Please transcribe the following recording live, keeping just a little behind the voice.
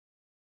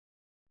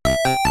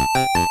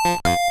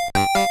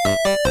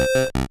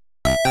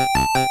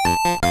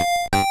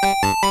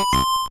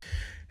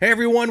Hey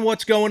everyone,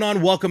 what's going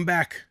on? Welcome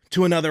back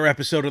to another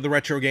episode of the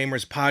Retro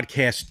Gamers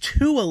Podcast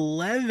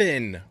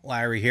 211.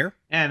 Larry here.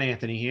 And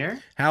Anthony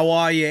here. How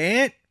are you,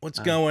 Ant? What's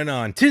going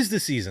on? Tis the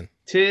season.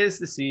 Tis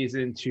the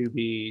season to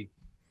be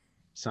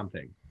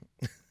something.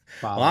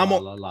 Well,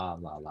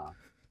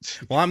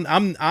 Well,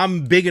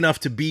 I'm big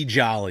enough to be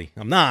jolly.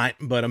 I'm not,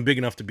 but I'm big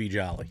enough to be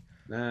jolly.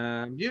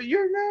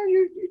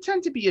 You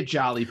tend to be a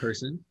jolly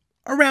person.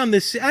 Around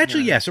this,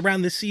 actually, yes.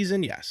 Around this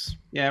season, yes.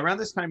 Yeah, around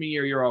this time of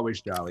year, you're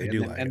always jolly.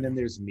 And then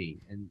there's me,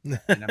 and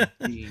I'm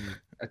being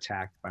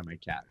attacked by my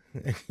cat.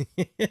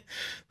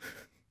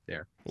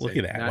 There. Look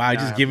at that! Wow, I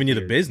just giving you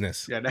the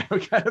business. Yeah, now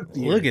we got a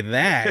beard. Look at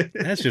that.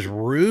 That's just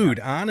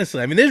rude,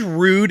 honestly. I mean, there's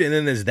rude, and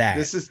then there's that.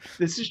 This is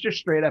just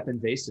straight up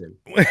invasive.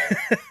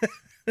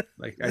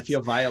 Like I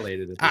feel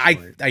violated at this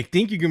point. I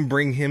think you can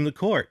bring him to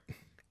court.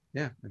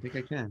 Yeah, I think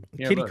I can.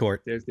 Kitty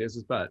court. There's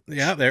his butt.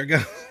 Yeah, there you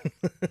go.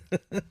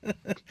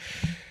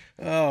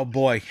 Oh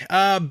boy,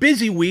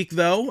 busy week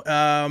though.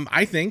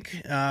 I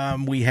think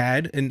we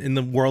had in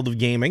the world of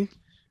gaming.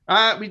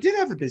 We did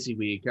have a busy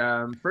week.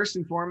 First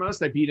and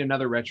foremost, I beat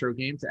another retro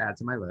game to add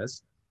to my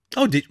list.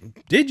 Oh, did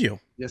you?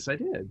 Yes, I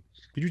did.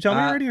 Did you tell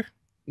me already?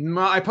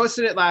 No, I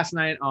posted it last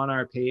night on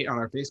our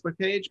Facebook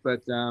page,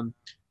 but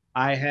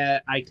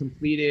I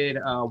completed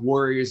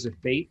Warriors of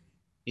Fate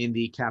in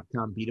the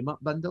Capcom Beat 'em Up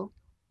bundle.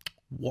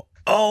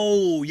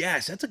 Oh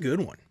yes, that's a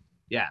good one.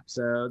 Yeah,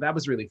 so that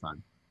was really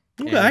fun.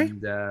 Okay.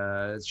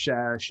 And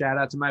shout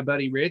out to my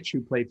buddy Rich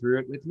who played through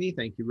it with me.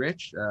 Thank you,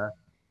 Rich.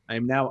 I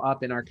am now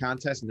up in our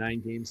contest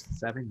 9 games to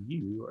 7.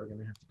 You are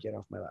gonna have to get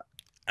off my lap.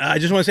 I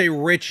just want to say,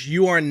 Rich,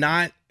 you are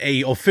not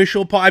a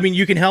official part. I mean,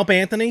 you can help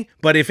Anthony,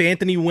 but if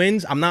Anthony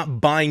wins, I'm not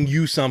buying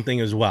you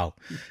something as well.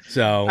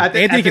 So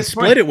Anthony can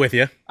split it with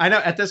you. I know.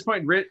 At this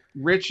point,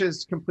 Rich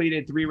has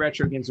completed 3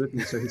 retro games with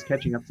me, so he's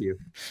catching up to you.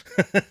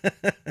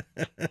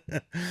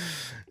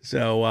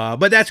 So,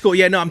 but that's cool.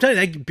 Yeah, no, I'm telling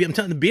you,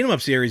 the beat 'em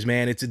up series,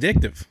 man, it's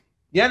addictive.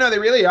 Yeah, no, they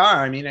really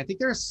are. I mean, I think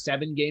there are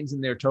 7 games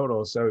in there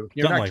total. So if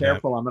you're Something not like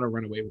careful, I'm going to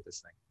run away with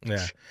this thing.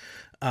 Yeah.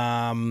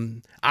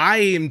 I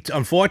am,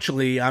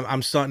 unfortunately,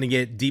 I'm starting to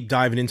get deep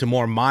diving into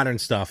more modern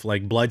stuff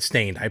like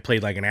Bloodstained. I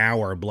played like an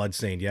hour of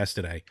Bloodstained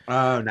yesterday.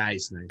 Oh,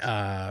 nice.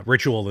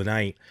 Ritual of the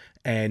Night.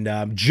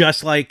 And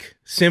just like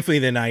Symphony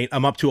of the Night,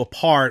 I'm up to a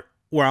part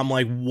where I'm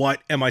like,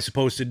 what am I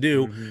supposed to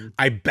do? Mm-hmm.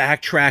 I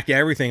backtrack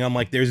everything. I'm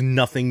like, there's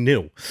nothing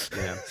new.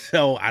 Yeah.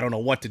 So I don't know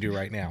what to do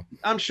right now.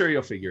 I'm sure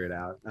you'll figure it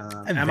out.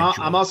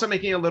 I'm also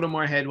making a little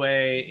more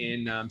headway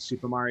in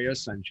Super Mario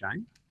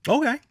Sunshine.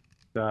 Okay.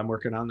 So I am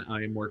working on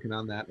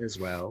that as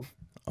well.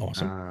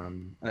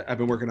 Awesome. I've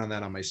been working on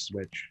that on my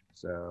Switch.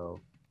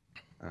 So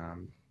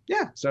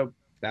yeah, so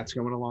that's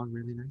going along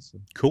really nicely.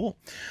 Cool.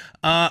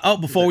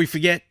 Before we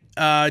forget,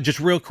 just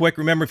real quick,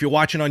 remember, if you're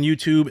watching on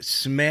YouTube,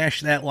 smash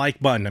that like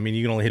button. I mean,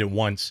 you can only hit it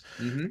once,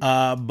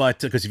 but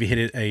because if you hit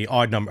it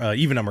a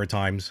even number of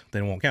times,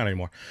 then it won't count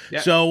anymore.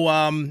 Yeah.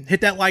 So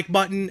hit that like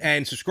button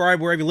and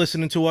subscribe wherever you're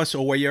listening to us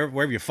or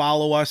wherever you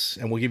follow us,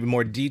 and we'll give you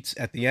more deets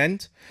at the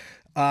end.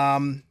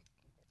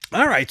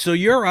 All right, so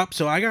you're up,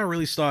 so I gotta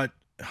really start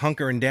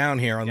hunkering down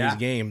here on these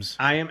games.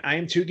 I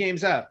am 2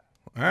 games up.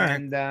 All right.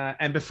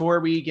 And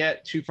before we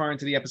get too far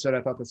into the episode,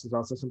 I thought this is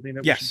also something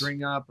that we should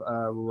bring up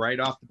right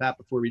off the bat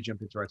before we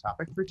jump into our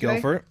topic for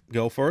today.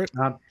 Go for it.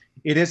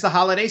 It is the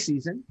holiday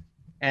season.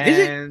 And is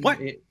it? What?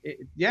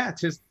 Yeah,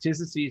 tis the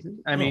season.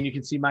 I mean, you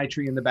can see my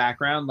tree in the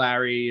background.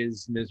 Larry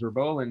is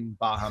miserable, and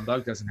Bah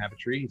Humbug doesn't have a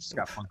tree. He's just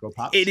got Funko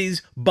Pops. It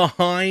is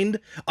behind.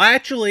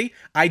 Actually,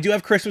 I do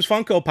have Christmas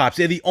Funko Pops.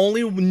 They're the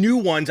only new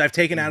ones I've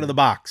taken out of the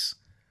box.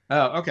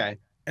 Oh, okay.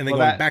 And then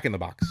going back in the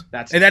box.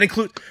 And that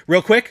includes,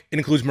 real quick, it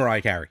includes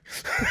Mariah Carey.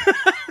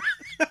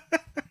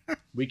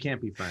 We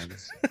can't be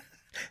friends.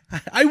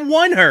 I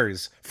won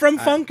hers from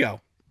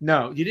Funko.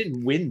 No, you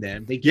didn't win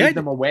them. They gave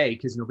them away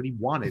because nobody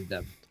wanted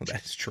them. Well,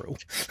 that's true.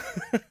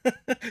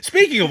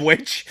 Speaking of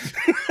which.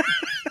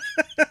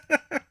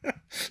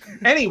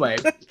 Anyway,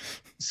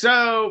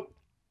 so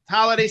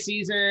holiday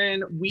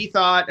season, we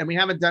thought, and we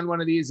haven't done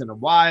one of these in a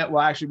while.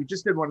 Well, actually, we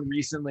just did one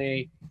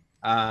recently.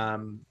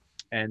 And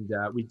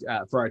we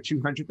for our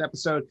 200th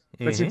episode.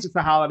 But since it's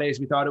the holidays,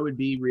 we thought it would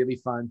be really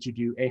fun to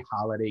do a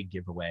holiday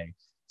giveaway.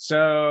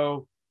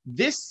 So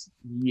this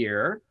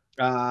year,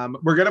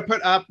 we're gonna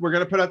put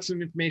up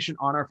some information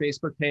on our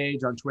Facebook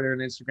page, on Twitter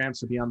and Instagram.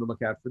 So be on the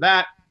lookout for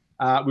that.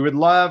 We would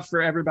love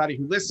for everybody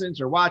who listens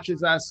or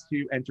watches us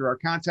to enter our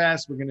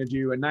contest. We're gonna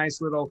do a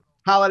nice little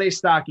holiday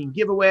stocking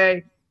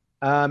giveaway.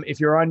 If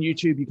you're on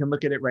YouTube, you can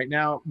look at it right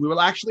now. We will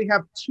actually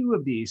have 2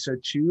 of these. So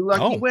 2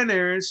 lucky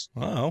winners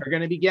are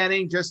going to be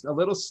getting just a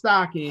little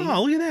stocking.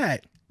 Oh, look at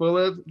that. Full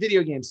of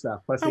video game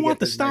stuff. Plus, I want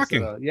the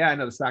stocking. Nice I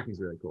know the stocking's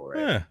really cool, right?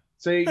 Yeah.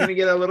 So you're going to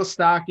get a little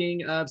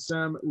stocking of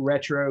some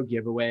retro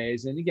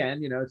giveaways. And again,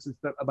 it's just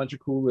a bunch of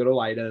cool little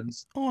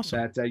items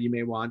that you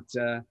may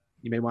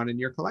want in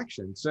your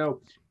collection. So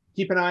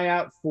keep an eye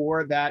out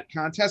for that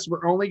contest.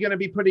 We're only going to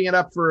be putting it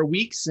up for a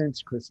week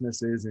since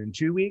Christmas is in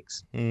 2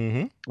 weeks.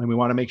 And we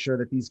want to make sure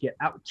that these get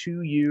out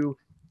to you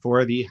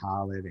for the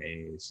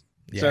holidays.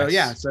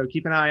 Yes. So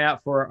keep an eye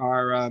out for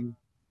our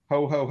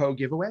ho ho ho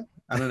giveaway.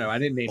 I don't know. I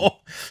didn't name it.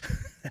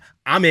 Oh,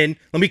 I'm in.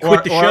 Let me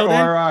quit the show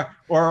then.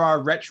 Or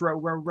our retro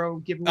row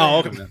giveaway. Oh,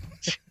 okay.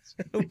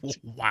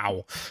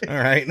 Wow. All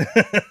right.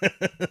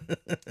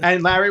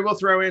 And Larry will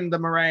throw in the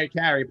Mariah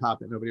Carey pop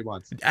that nobody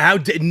wants.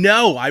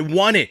 No, I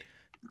want it.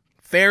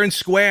 Fair and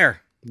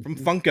square from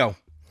Funko.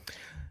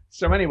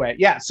 So anyway,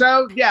 yeah.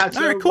 So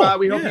right, cool.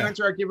 We hope you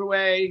enter our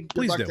giveaway. Good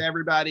Please luck do. to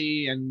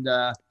everybody, and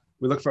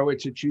we look forward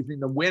to choosing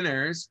the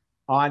winners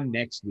on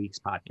next week's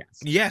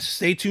podcast. Yes,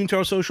 stay tuned to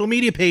our social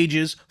media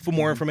pages for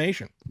more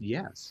information.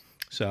 Yes.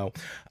 So,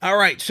 all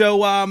right. So,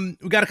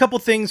 we got a couple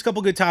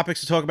good topics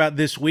to talk about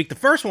this week. The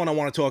first one I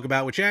want to talk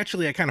about, which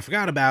actually I kind of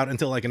forgot about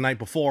until like a night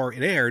before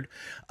it aired,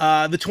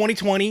 the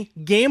 2020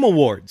 Game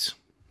Awards.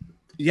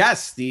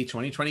 Yes, the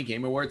 2020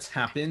 Game Awards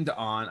happened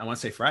on, I want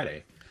to say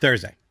Thursday.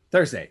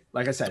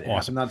 Like I said, it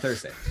awesome. happened on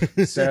Thursday.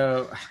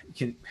 So,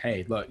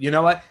 hey, look, you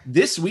know what?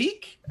 This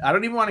week, I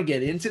don't even want to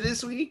get into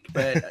this week,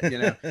 but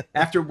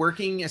after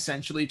working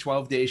essentially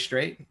 12 days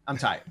straight, I'm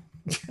tired.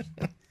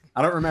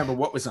 I don't remember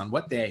what was on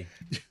what day.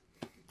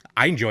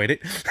 I enjoyed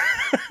it.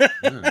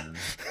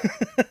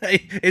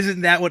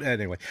 Isn't that what?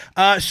 Anyway,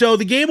 so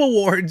the Game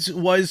Awards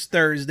was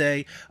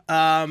Thursday.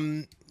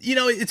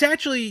 It's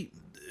actually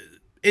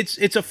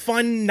it's a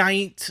fun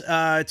night.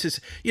 It's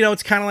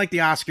kind of like the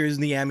Oscars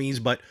and the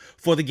Emmys, but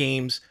for the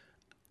games.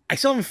 I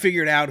still haven't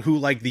figured out who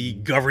like the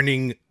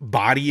governing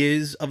body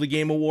is of the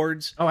Game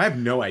Awards. Oh, I have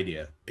no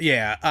idea.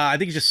 Yeah, I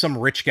think it's just some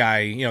rich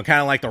guy,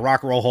 kind of like the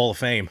Rock and Roll Hall of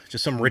Fame.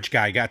 Just some rich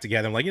guy got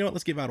together and like, you know what,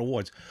 let's give out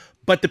awards.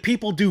 But the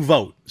people do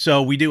vote,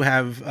 so we do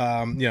have,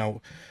 a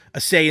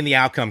say in the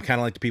outcome, kind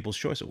of like the People's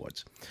Choice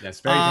Awards. That's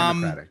very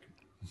democratic.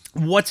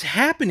 What's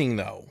happening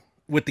though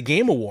with the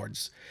Game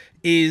Awards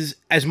is,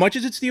 as much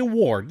as it's the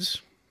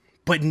awards,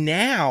 but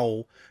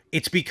now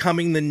it's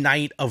becoming the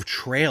night of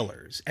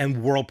trailers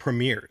and world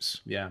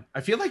premieres. Yeah. I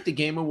feel like the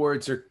Game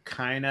Awards are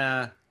kind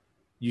of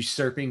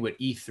usurping what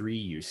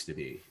E3 used to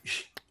be.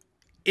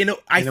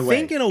 I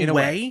think in a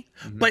way.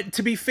 Mm-hmm. But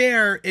to be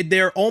fair,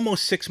 they're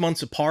almost 6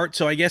 months apart.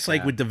 So I guess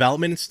with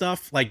development and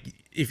stuff, like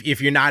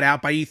if you're not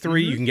out by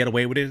E3, you can get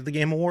away with it at the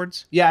Game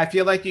Awards. Yeah, I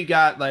feel like you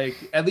got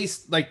at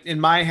least in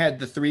my head,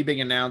 the three big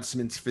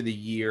announcements for the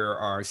year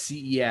are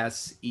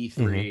CES,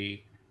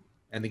 E3,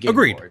 and the Game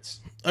Awards.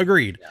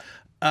 Agreed. Yeah.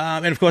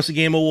 And of course, the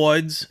Game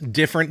Awards,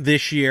 different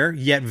this year,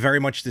 yet very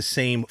much the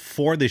same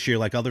for this year,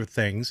 like other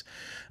things.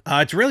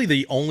 It's really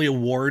the only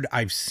award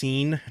I've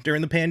seen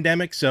during the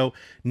pandemic. So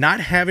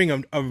not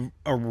having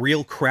a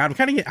real crowd,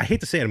 I hate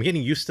to say it, I'm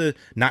getting used to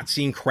not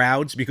seeing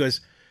crowds because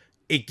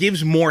it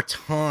gives more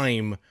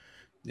time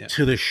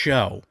to the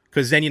show.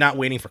 Because then you're not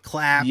waiting for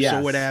claps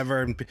or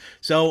whatever.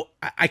 So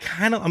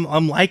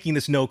I'm liking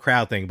this no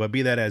crowd thing, but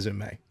be that as it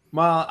may.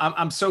 Well,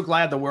 I'm so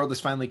glad the world is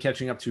finally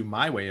catching up to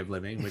my way of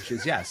living, which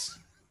is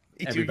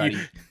everybody.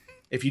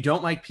 If you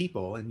don't like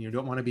people and you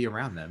don't want to be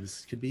around them,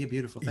 this could be a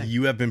beautiful thing.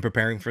 You have been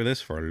preparing for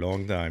this for a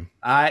long time.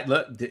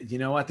 You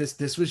know what?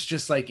 This was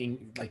just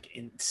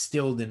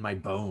instilled in my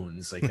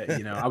bones.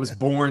 I was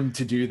born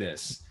to do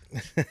this.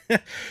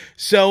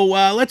 So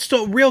let's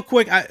talk real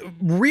quick.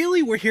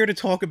 We're here to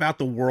talk about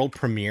the world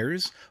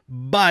premieres,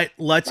 but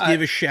let's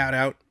give a shout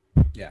out.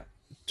 Yeah.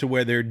 To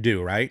where they're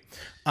due, right?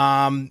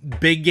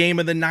 Big game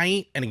of the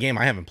night, and a game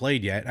I haven't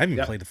played yet. I haven't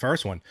even played the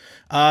first one.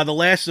 The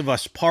Last of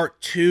Us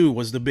Part 2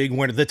 was the big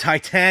winner, the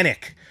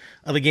Titanic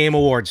of the Game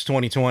Awards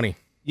 2020.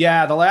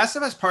 Yeah, The Last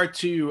of Us Part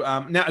 2.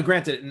 Now,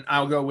 granted, and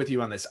I'll go with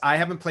you on this. I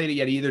haven't played it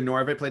yet either, nor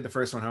have I played the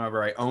first one.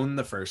 However, I own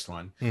the first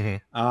one.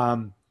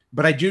 Mm-hmm.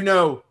 But I do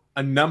know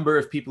a number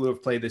of people who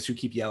have played this who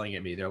keep yelling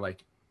at me. They're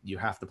like, you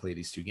have to play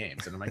these two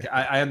games. And I'm like,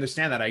 I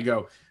understand that. I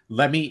go,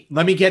 let me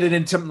fit it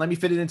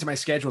into my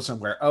schedule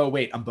somewhere. Oh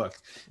wait, I'm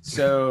booked.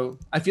 So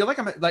I feel like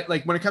I'm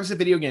like when it comes to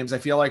video games, I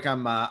feel like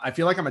I'm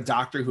a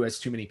doctor who has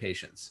too many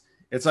patients.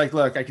 It's like,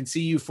 look, I can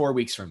see you 4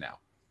 weeks from now.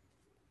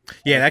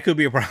 Yeah, that could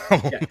be a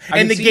problem. Yeah.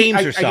 And the games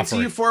are suffering. I can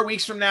see you 4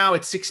 weeks from now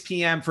at 6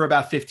 p.m. for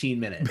about 15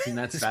 minutes. And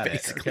that's about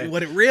basically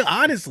what it really,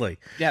 honestly.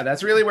 Yeah,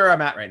 that's really where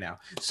I'm at right now.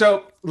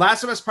 So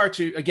Last of Us Part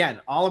 2,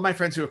 again, all of my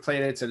friends who have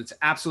played it said it's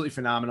absolutely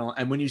phenomenal.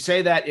 And when you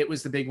say that it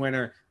was the big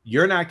winner,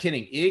 you're not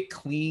kidding. It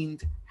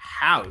cleaned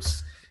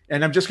house.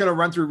 And I'm just going to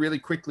run through really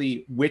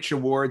quickly which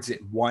awards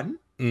it won.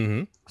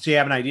 Mm-hmm. So you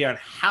have an idea on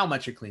how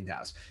much it cleaned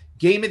house.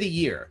 Game of the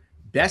Year,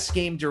 Best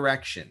Game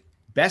Direction,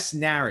 Best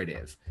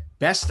Narrative,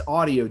 Best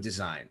Audio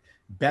Design,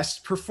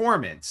 Best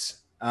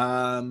Performance,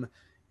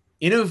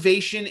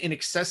 Innovation in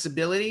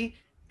Accessibility,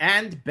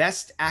 and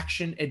Best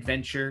Action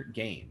Adventure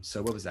Game.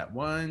 So what was that?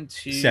 1,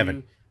 2,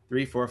 7,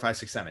 3, 4, 5,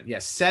 6, 7. Yeah,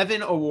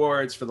 7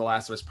 awards for The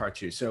Last of Us Part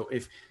 2. So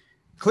if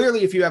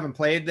you haven't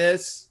played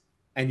this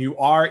and you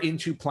are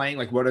into playing,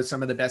 like what are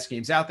some of the best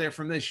games out there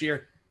from this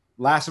year,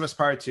 Last of Us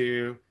Part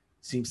 2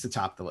 seems to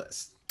top the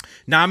list.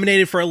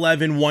 Nominated for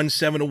 11, won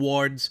 7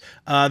 awards.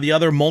 The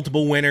other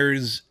multiple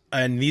winners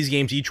in these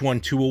games each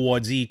won 2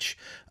 awards each.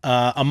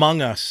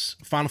 Among Us,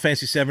 Final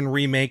Fantasy VII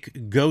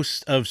Remake,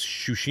 Ghost of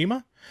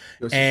Tsushima,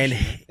 and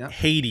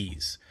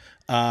Hades.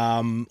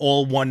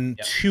 All won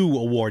 2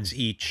 awards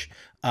each.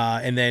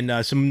 And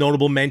then some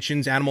notable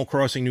mentions: Animal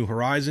Crossing: New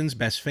Horizons,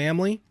 Best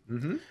Family,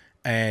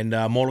 and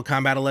Mortal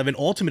Kombat 11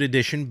 Ultimate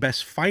Edition,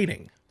 Best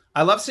Fighting.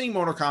 I love seeing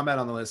Mortal Kombat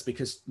on the list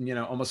because,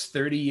 almost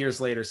 30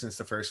 years later since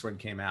the first one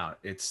came out,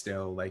 it's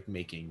still like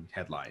making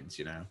headlines,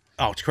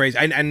 Oh, it's crazy.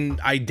 And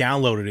I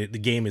downloaded it. The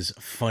game is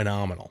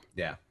phenomenal.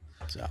 Yeah.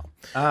 So,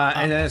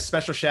 and then a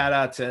special shout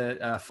out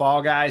to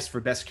Fall Guys for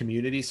best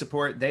community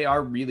support. They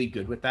are really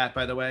good with that,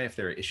 by the way, if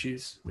there are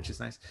issues, which is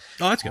nice.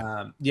 Oh, that's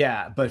good.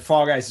 Yeah, but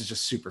Fall Guys is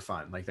just super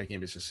fun. Like, that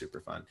game is just super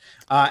fun.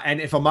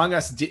 And if Among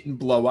Us didn't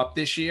blow up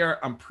this year,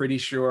 I'm pretty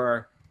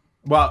sure.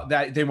 Well,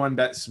 that they won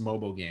best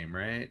mobile game,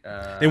 right?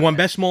 They won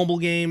best mobile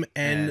game,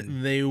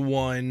 and they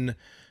won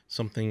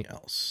something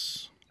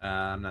else.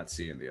 I'm not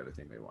seeing the other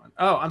thing they won.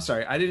 Oh, I'm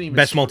sorry. I didn't even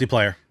best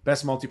multiplayer.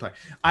 Best multiplayer.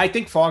 I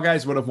think Fall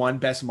Guys would have won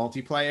best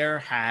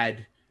multiplayer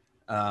had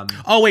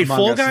oh wait, Among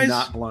Fall Us Guys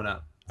not blown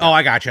up. Oh,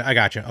 I gotcha.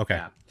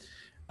 Okay.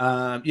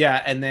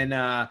 Yeah. And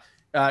then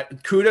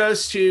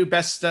kudos to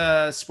best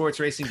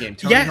sports racing game.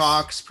 Tony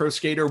Hawk's Pro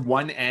Skater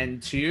 1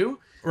 and 2.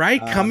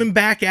 Right, coming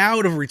back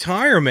out of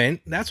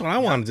retirement. That's what I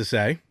wanted to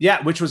say.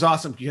 Yeah, which was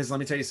awesome because let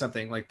me tell you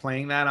something. Like,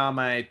 playing that on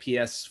my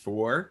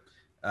PS4,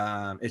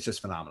 it's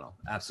just phenomenal.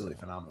 Absolutely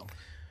phenomenal.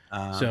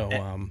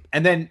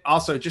 And then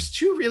also just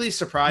two really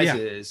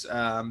surprises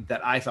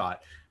that I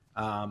thought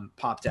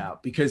popped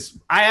out, because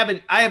I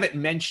haven't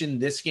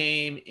mentioned this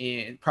game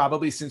in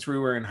probably since we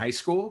were in high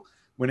school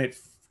when it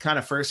kind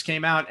of first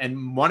came out,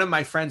 and one of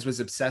my friends was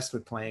obsessed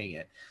with playing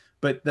it.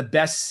 But the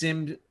best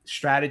sim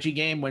strategy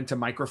game went to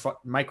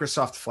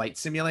Microsoft Flight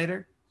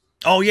Simulator.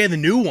 Oh yeah, the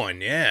new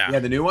one. Yeah,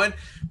 the new one,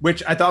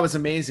 which I thought was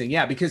amazing.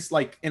 Yeah, because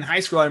like in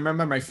high school, I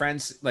remember my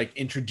friends like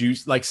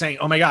introduced, like saying,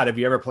 "Oh my god, have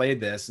you ever played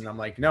this?" And I'm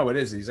like, "No, what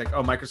is it?" He's like,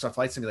 "Oh, Microsoft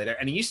Flight Simulator."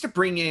 And he used to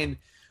bring in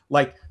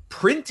like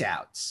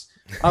printouts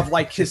of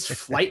like his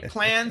flight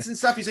plans and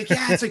stuff. He's like,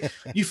 "Yeah, it's like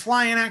you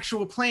fly an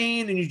actual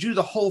plane and you do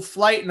the whole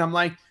flight." And I'm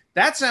like,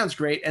 "That sounds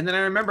great." And then I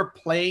remember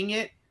playing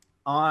it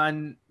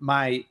on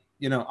my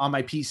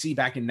PC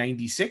back in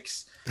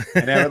 '96,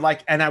 and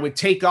I would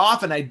take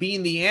off and I'd be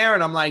in the air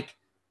and I'm like,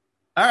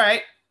 all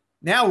right,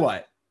 now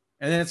what?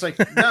 And then it's like,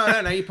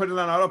 no, now you put it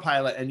on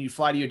autopilot and you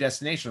fly to your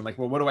destination. I'm like,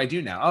 well, what do I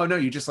do now? Oh no,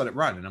 you just let it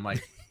run. And I'm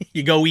like,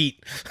 you go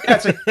eat. Yeah,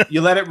 it's like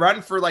you let it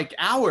run for like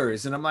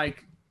hours. And I'm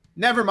like,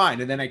 never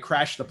mind. And then I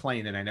crashed the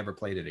plane and I never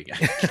played it again.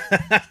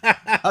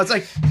 I was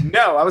like,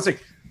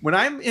 when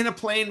I'm in a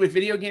plane with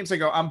video games, I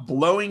go, I'm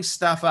blowing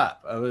stuff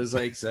up. I was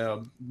like,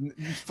 so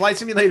Flight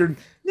Simulator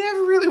never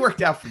really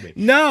worked out for me.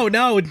 No,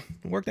 it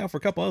worked out for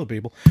a couple other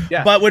people.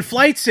 Yeah. But with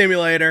Flight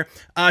Simulator,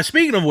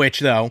 speaking of which,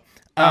 though,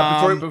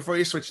 before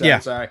you switch that,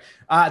 I'm sorry.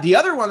 The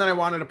other one that I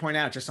wanted to point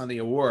out just on the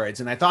awards,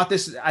 and I thought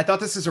this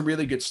is a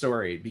really good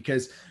story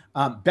because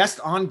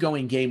best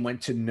ongoing game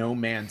went to No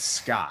Man's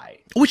Sky,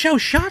 which I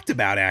was shocked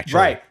about, actually.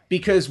 Right,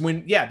 because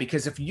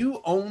if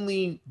you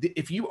only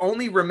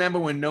remember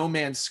when No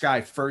Man's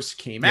Sky first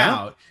came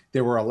out,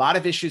 there were a lot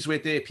of issues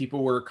with it.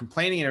 People were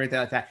complaining and everything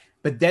like that.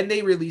 But then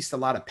they released a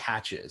lot of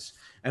patches,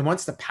 and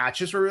once the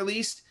patches were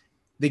released,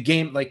 the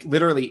game, like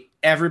literally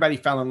everybody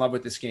fell in love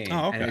with this game.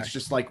 Oh, okay. And it's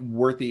just like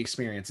worth the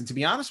experience. And to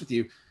be honest with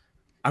you,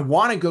 I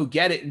want to go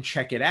get it and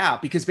check it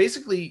out because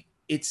basically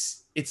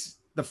it's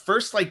the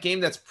first like game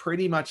that's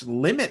pretty much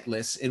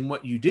limitless in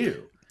what you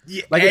do.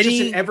 Yeah, like it's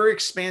just an ever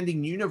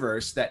expanding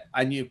universe that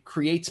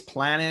creates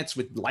planets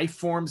with life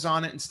forms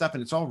on it and stuff,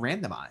 and it's all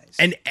randomized.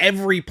 And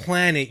every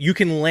planet, you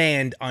can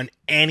land on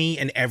any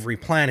and every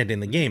planet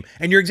in the game.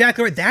 And you're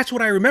exactly right. That's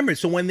what I remember.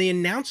 So when they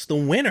announced the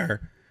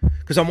winner,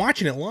 because I'm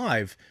watching it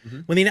live,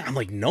 I'm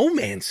like, No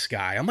Man's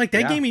Sky. I'm like,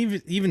 that game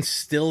even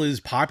still is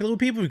popular with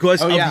people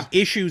because of the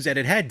issues that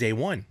it had day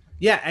one.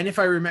 Yeah, and if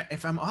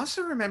I'm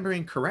also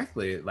remembering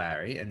correctly,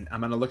 Larry, and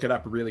I'm going to look it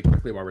up really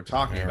quickly while we're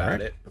talking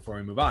about it before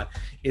we move on,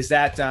 is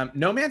that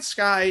No Man's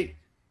Sky,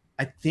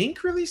 I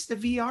think, released the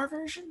VR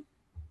version?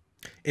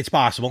 It's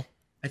possible.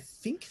 I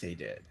think they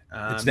did.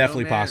 It's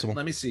definitely possible.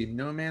 Let me see.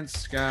 No Man's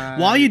Sky.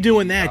 While you're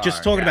doing that,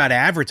 just talking about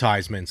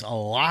advertisements, a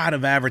lot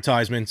of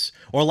advertisements,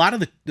 or a lot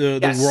of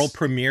the world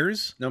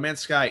premieres. No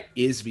Man's Sky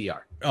is VR.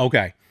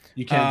 Okay.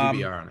 You can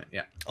do VR on it,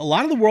 yeah. A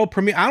lot of the world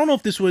premiere, I don't know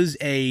if this was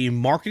a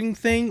marketing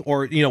thing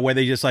or, where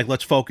they just like,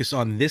 let's focus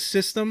on this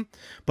system,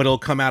 but it'll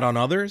come out on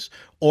others,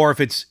 or if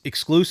it's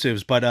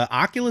exclusives. But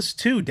Oculus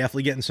 2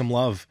 definitely getting some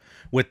love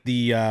with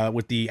the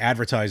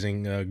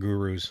advertising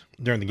gurus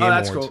during the Game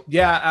Awards. That's cool.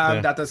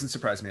 Yeah, that doesn't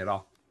surprise me at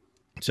all.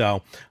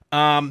 So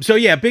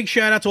yeah, big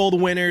shout out to all the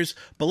winners.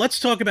 But let's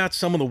talk about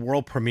some of the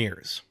world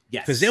premieres.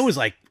 Yes. Because there was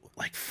like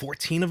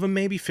 14 of them,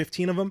 maybe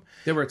 15 of them.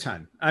 There were a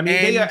ton. I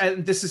mean,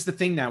 and this is the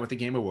thing now with the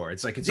Game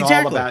Awards. Like, it's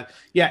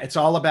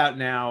all about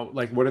now,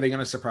 like, what are they going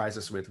to surprise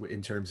us with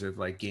in terms of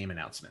like game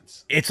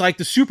announcements? It's like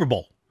the Super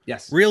Bowl.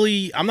 Yes.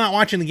 Really, I'm not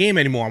watching the game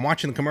anymore. I'm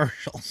watching the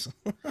commercials.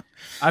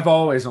 I've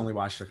always only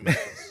watched the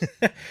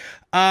commercials.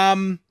 I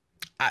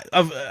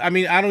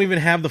mean, I don't even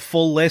have the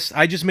full list.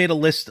 I just made a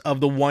list of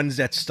the ones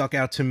that stuck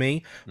out to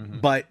me,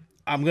 but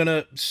I'm going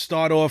to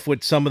start off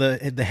with some of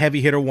the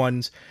heavy hitter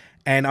ones.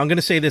 And I'm going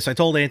to say this. I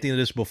told Anthony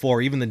this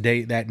before, even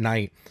that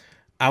night.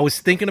 I was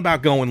thinking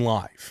about going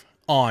live.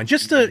 on,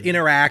 just to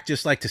interact,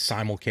 just like to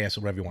simulcast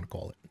or whatever you want to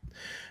call it.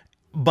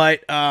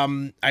 But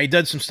I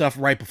did some stuff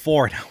right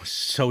before, and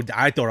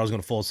I thought I was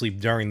going to fall asleep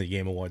during the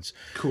Game Awards.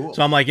 Cool.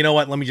 So I'm like, you know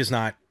what? Let me just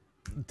not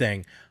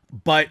thing.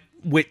 But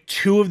with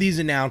two of these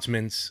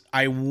announcements,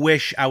 I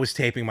wish I was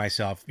taping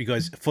myself,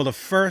 because for the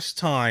first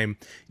time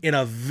in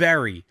a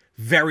very,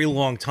 very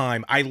long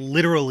time, I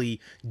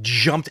literally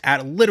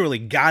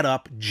got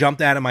up,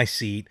 jumped out of my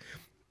seat,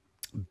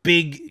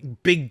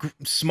 big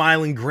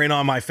smiling grin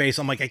on my face.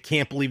 I'm like, I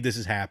can't believe this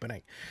is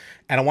happening.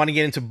 And I want to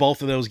get into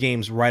both of those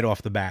games right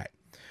off the bat.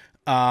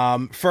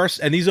 First,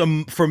 and these are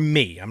for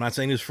me, I'm not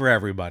saying this for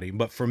everybody,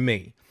 but for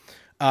me,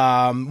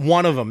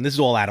 one of them, this is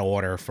all out of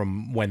order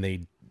from when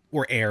they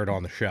were aired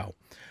on the show.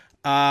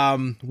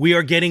 We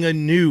are getting a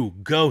new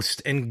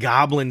Ghost and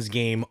Goblins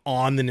game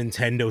on the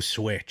Nintendo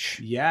Switch.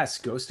 Yes,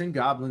 Ghost and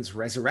Goblins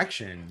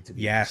Resurrection, to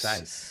be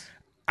precise.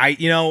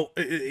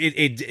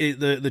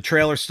 The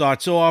trailer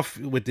starts off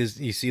with this,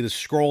 you see the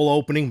scroll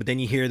opening, but then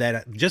you hear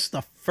that just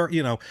the first,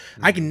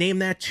 I can name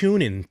that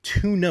tune in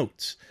 2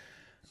 notes.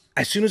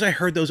 As soon as I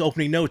heard those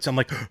opening notes, I'm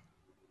like,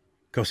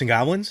 Ghosts and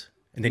Goblins?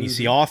 And then you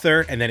see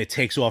Arthur, and then it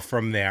takes off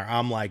from there.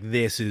 I'm like,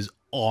 this is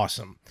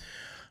awesome.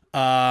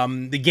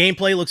 The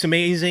gameplay looks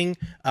amazing.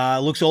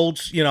 Looks old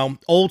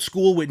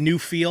school with new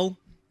feel.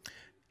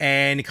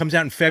 And it comes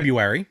out in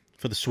February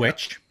for the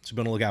Switch. So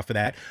be on the lookout for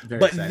that.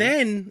 Very exciting.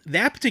 Then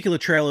that particular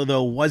trailer,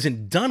 though,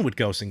 wasn't done with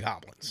Ghosts and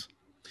Goblins.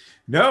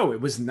 No,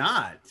 it was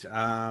not.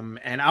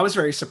 And I was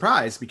very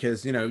surprised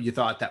because, you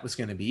thought that was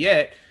going to be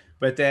it.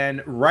 But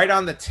then right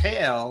on the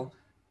tail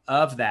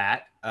of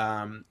that,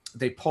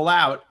 they pull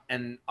out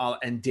and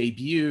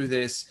debut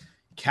this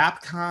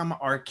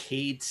Capcom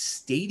Arcade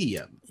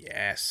Stadium.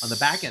 Yes. On the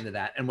back end of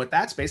that. And what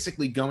that's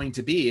basically going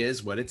to be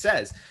is what it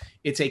says.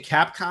 It's a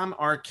Capcom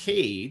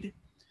Arcade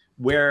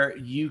where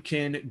you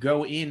can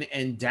go in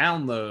and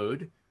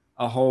download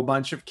a whole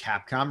bunch of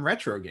Capcom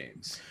retro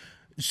games.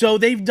 So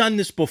they've done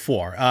this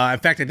before. In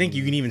fact, I think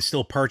you can even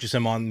still purchase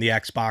them on the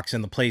Xbox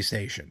and the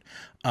PlayStation.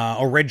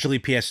 Originally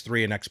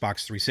PS3 and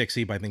Xbox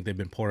 360, but I think they've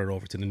been ported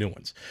over to the new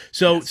ones.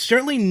 So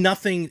certainly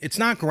nothing, it's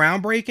not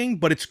groundbreaking,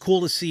 but it's cool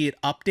to see it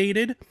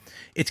updated.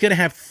 It's going to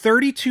have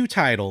 32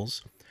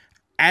 titles.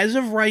 As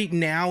of right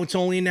now, it's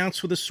only announced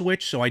for the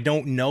Switch, so I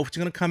don't know if it's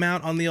going to come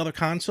out on the other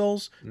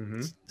consoles.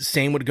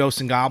 Same with Ghosts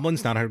and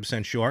Goblins, not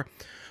 100% sure.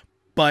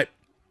 But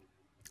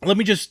let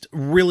me just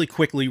really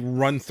quickly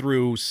run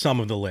through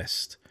some of the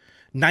list.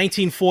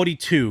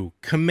 1942,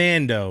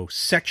 Commando,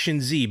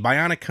 Section Z,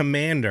 Bionic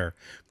Commander,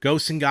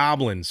 Ghosts and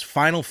Goblins,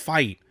 Final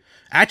Fight.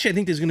 Actually, I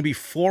think there's going to be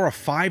 4 or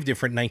 5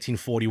 different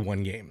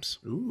 1941 games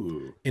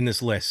in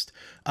this list.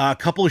 A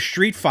couple of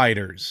Street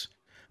Fighters,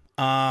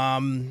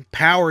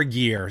 Power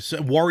Gear,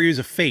 Warriors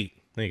of Fate.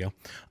 There you go.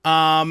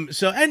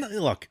 And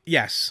look,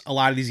 yes, a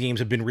lot of these games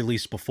have been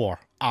released before,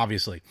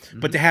 obviously.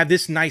 But to have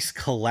this nice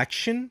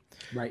collection,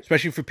 right,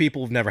 especially for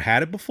people who've never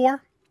had it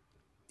before,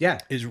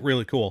 is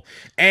really cool.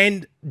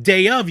 And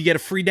day of, you get a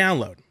free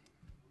download.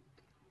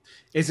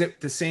 Is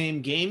it the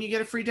same game you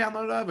get a free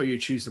download of, or you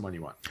choose the one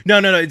you want? No.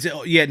 It's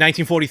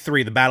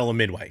 1943, the Battle of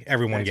Midway.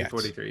 Everyone gets.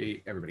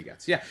 1943, everybody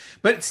gets. Yeah,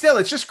 but still,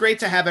 it's just great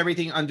to have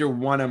everything under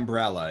one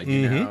umbrella.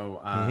 You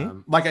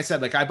know, like I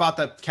said, I bought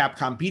the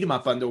Capcom Beat 'em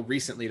Up bundle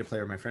recently to play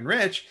with my friend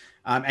Rich,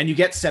 and you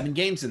get 7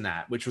 games in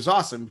that, which was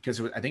awesome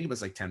because I think it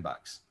was like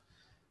 $10.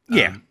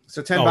 Yeah.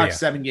 So $10,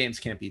 7 games,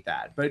 can't beat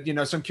that. But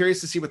so I'm curious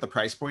to see what the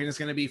price point is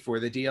going to be for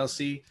the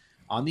DLC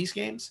on these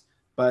games.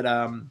 But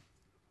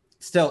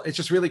still, it's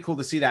just really cool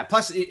to see that.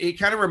 Plus, it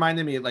kind of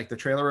reminded me, the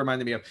trailer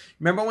reminded me of,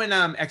 remember when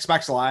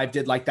Xbox Live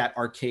did that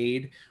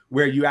arcade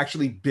where you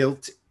actually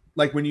built,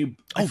 when you,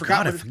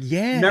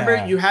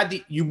 remember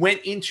you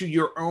went into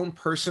your own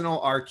personal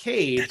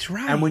arcade. That's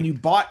right. And when you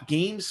bought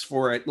games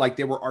for it,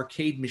 there were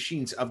arcade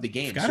machines of the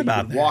game. So you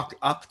could walk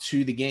up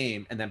to the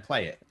game and then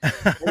play it.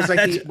 It was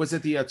was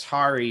it the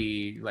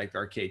Atari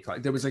arcade?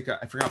 There was I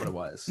forgot what it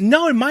was.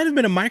 No, it might have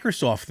been a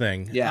Microsoft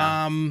thing.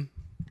 Yeah.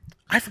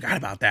 I forgot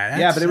about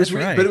that. But it was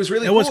really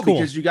cool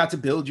because you got to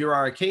build your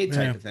arcade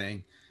type of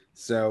thing.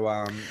 So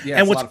it's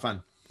a lot of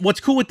fun. What's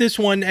cool with this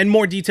one, and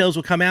more details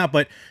will come out,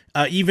 but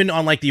even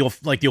on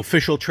the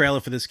official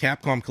trailer for this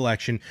Capcom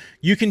collection,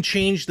 you can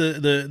change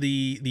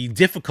the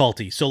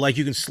difficulty. So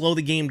you can slow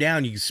the game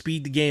down, you can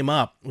speed the game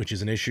up, which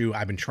is an issue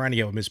I've been trying to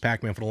get with Ms.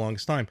 Pac-Man for the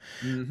longest time.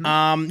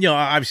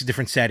 Obviously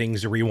different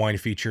settings, the rewind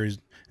features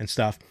and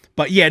stuff.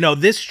 But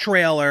this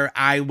trailer,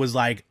 I was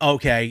like,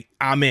 okay,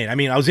 I'm in. I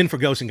mean, I was in for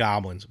Ghosts and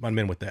Goblins, but I'm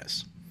in with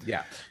this.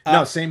 Yeah.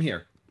 No, same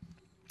here.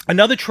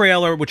 Another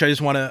trailer, which I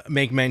just want to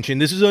make mention.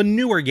 This is a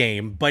newer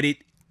game, but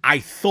I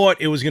thought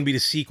it was going to be the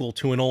sequel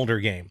to an older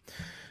game.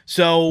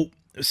 So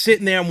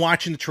sitting there and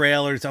watching the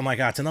trailers, I'm like,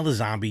 it's another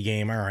zombie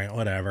game. All right,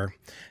 whatever.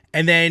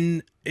 And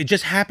then it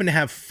just happened to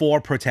have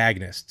 4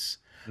 protagonists.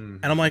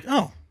 And I'm like,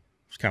 oh,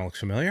 this kind of looks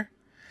familiar.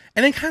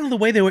 And then kind of the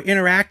way they were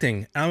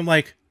interacting, I'm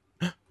like,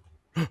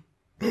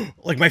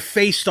 my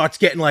face starts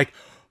getting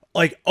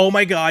oh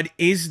my God,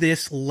 is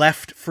this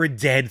Left 4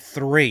 Dead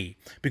 3?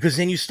 Because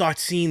then you start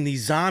seeing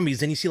these zombies,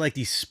 then you see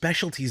these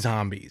specialty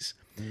zombies.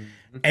 Mhm.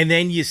 And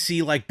then you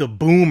see like the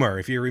Boomer,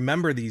 if you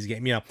remember these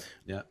games, you know,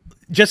 Yeah.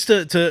 just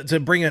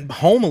to bring it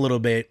home a little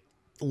bit,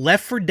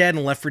 Left 4 Dead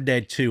and Left 4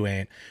 Dead 2,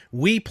 and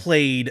we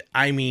played,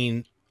 I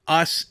mean,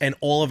 us and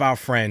all of our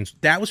friends.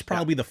 That was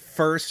probably the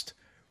first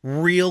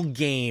real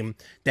game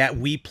that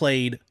we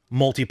played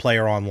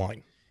multiplayer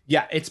online.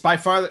 Yeah, it's by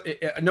far,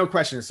 no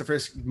question, it's the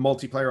first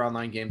multiplayer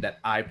online game that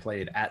I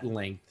played at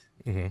length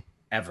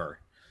ever.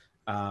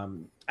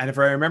 And if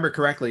I remember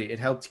correctly, it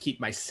helped keep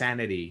my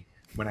sanity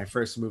when I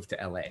first moved to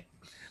LA.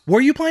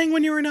 Were you playing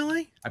when you were in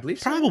LA? I believe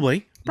so.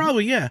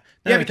 Probably, yeah.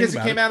 Yeah, because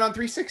it came out on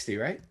 360,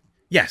 right?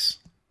 Yes.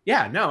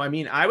 Yeah, no, I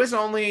mean, I was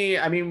only,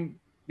 I mean,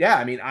 yeah,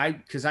 I mean,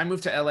 because I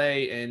moved to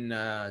LA in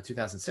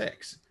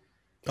 2006.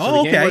 So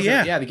Oh, okay,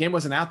 yeah. Yeah, the game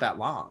wasn't out that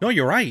long. No,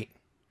 you're right.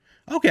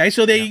 Okay,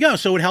 so there you go.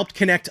 So it helped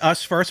connect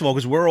us, first of all,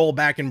 because we're all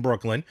back in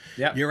Brooklyn.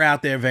 Yeah. You're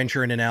out there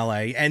venturing in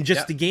LA. And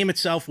just the game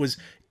itself was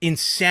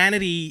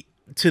insanity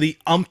to the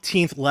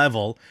umpteenth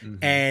level.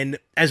 And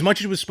as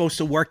much as it was supposed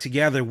to work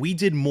together, we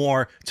did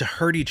more to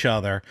hurt each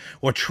other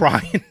or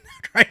try and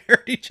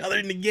hurt each other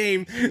in the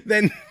game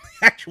than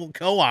actual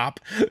co-op.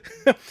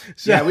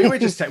 So, yeah, we were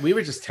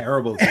just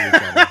terrible to each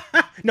other.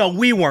 No,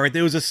 we weren't.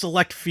 There was a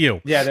select few.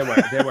 Yeah, they were.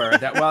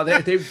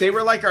 They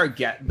were like our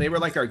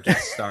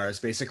guest stars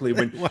basically.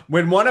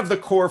 When one of the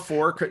core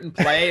four couldn't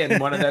play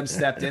and one of them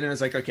stepped in and was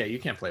like, okay, you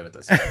can't play with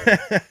us.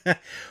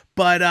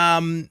 But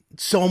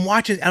so I'm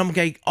watching and I'm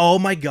like, oh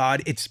my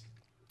god, it's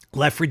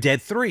Left 4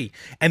 Dead 3,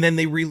 and then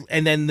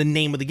and then the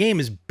name of the game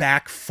is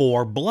Back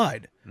 4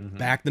 Blood,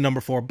 Back the number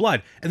 4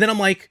 Blood, and then I'm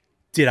like,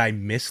 did I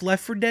miss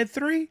Left 4 Dead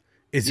 3?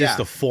 Is this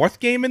the fourth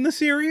game in the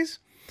series?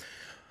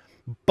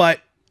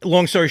 But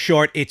long story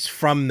short, it's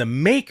from the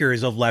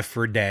makers of Left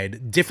 4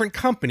 Dead, different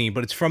company,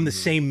 but it's from the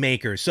same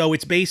maker. So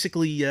it's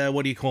basically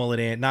what do you call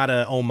it? Not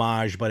a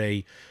homage, but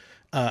a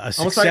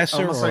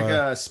successor, almost like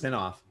a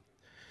spin-off.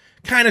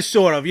 Kind of,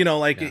 sort of, you know,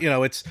 like you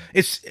know, it's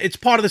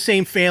part of the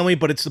same family,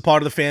 but it's the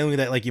part of the family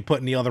that like you put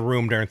in the other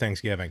room during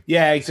Thanksgiving.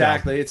 Yeah,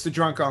 exactly. So, it's the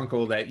drunk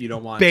uncle that you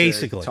don't want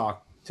basically to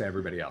talk to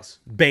everybody else.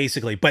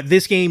 Basically, but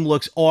this game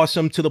looks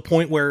awesome to the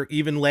point where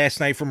even last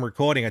night from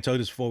recording, I told you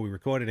this before we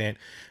recorded it.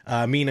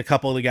 Me and a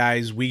couple of the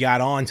guys, we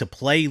got on to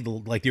play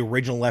the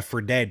original Left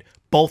 4 Dead.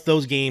 Both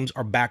those games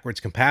are backwards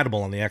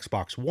compatible on the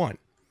Xbox One.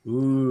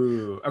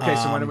 Ooh, okay.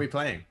 So when are we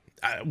playing?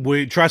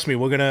 Trust me,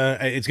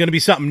 it's gonna be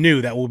something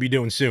new that we'll be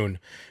doing soon.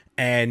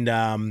 And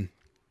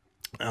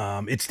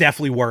it's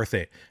definitely worth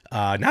it.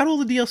 Not all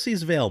the DLC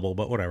is available,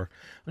 but whatever.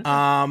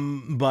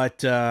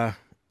 Okay.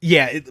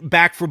 Yeah,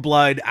 Back 4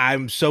 Blood,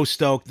 I'm so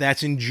stoked.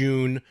 That's in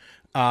June.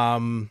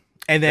 And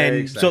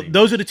then so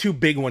those are the two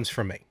big ones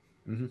for me.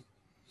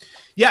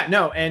 Yeah,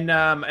 no, and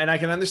I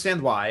can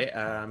understand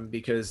why,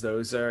 because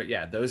those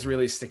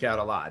really stick out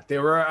a lot.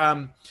 There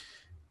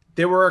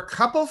were a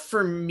couple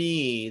for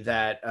me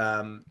that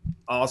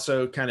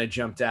also kind of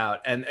jumped out.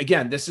 And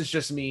again, this is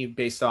just me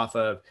based off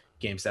of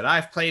games that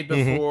I've played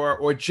before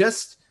or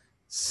just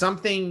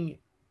something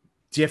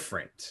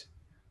different,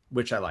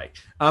 which I like.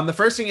 The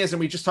first thing is, and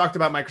we just talked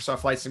about Microsoft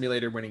Flight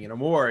Simulator winning an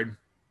award.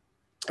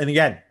 And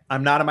again,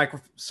 I'm not a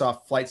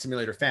Microsoft Flight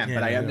Simulator fan,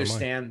 but I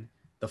understand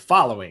the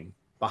following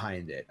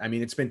behind it. I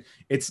mean,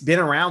 it's been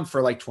around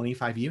for like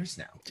 25 years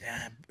now.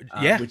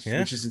 Which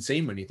is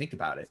insane when you think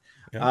about it.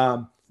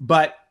 Yeah.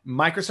 But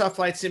Microsoft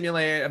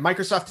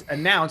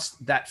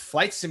announced that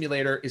Flight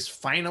Simulator is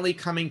finally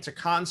coming to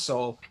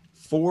console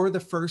for the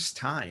first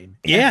time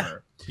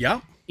ever.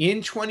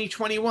 In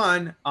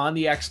 2021 on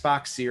the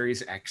Xbox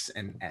Series X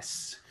and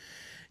S.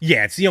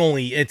 Yeah, it's the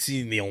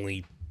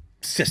only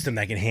system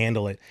that can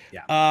handle it.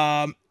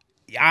 Yeah.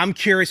 I'm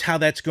curious how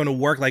that's going to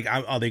work. Like,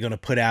 are they going to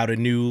put out a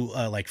new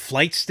like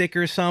flight stick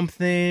or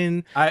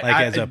something?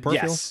 As a peripheral?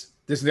 Yes.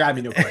 There's gotta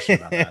be no question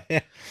about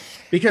that.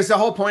 Because the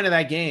whole point of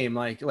that game,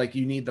 like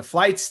you need the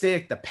flight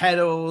stick, the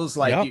pedals,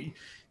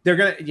 they're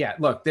gonna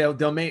look,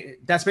 they'll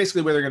make, that's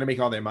basically where they're gonna make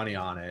all their money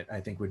on it. I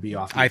think would be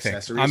off the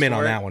accessories. I'm in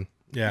on that one.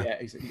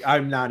 Yeah,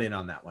 I'm not in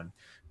on that one.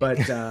 But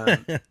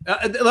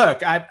look,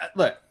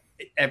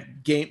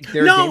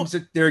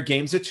 there are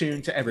games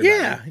attuned to everybody.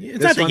 Yeah,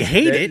 it's not that you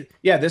hate it.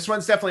 Yeah, this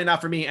one's definitely not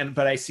for me,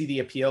 but I see the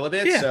appeal of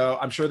it. Yeah. So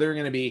I'm sure there are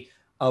going to be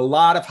a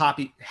lot of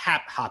happy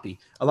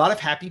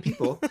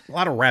people, a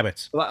lot of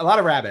rabbits, a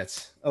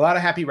lot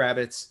of happy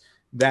rabbits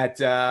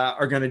that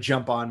are going to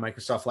jump on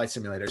Microsoft Flight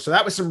Simulator. So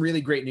that was some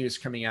really great news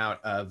coming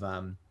out of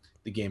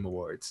the Game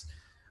Awards.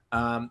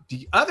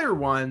 The other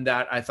one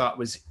that I thought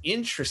was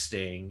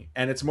interesting,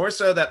 and it's more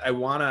so that I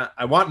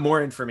want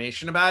more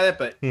information about it,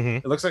 but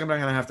it looks like I'm not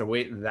going to have to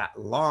wait that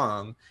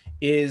long,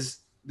 is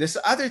this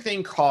other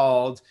thing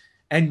called,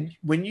 and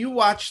when you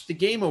watch the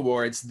Game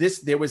Awards,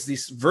 there was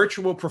this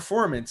virtual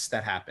performance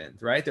that happened,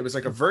 right? There was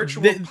like a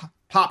virtual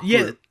pop group.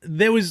 Yeah,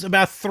 there was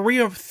about three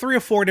or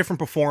four different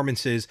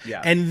performances.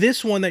 Yeah. And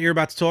this one that you're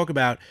about to talk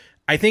about,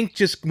 I think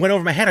just went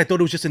over my head. I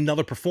thought it was just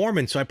another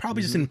performance, so I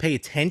probably just didn't pay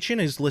attention.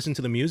 I just listened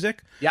to the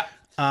music. Yeah.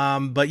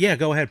 But yeah,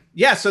 go ahead.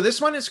 Yeah, so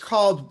this one is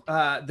called,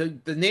 the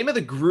name of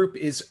the group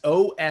is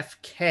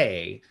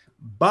OFK,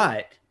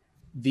 but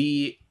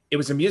it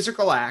was a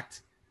musical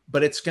act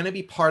but it's going to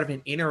be part of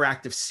an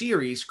interactive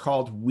series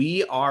called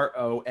We Are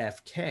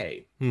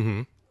OFK.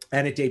 Mm-hmm.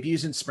 And it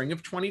debuts in spring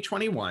of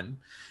 2021.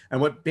 And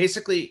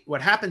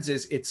what happens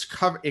is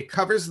it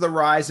covers the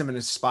rise of an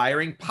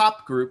aspiring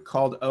pop group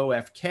called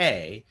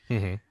OFK.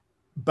 Mm-hmm.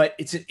 But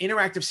it's an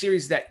interactive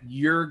series that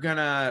you're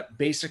gonna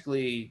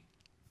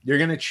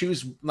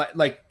choose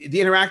like the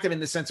interactive in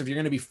the sense of you're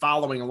gonna be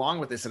following along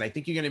with this, and I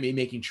think you're gonna be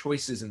making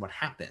choices in what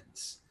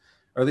happens,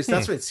 or at least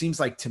that's what it seems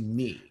like to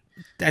me.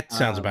 That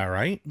sounds about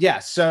right. Yeah,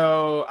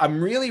 so I'm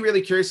really,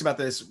 really curious about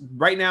this.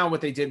 Right now,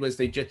 what they did was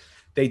they did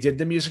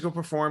the musical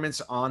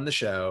performance on the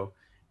show,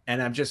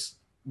 and I'm just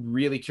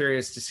really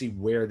curious to see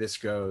where this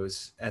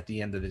goes at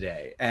the end of the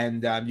day.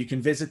 And you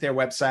can visit their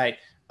website,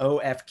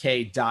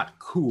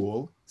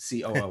 ofk.cool,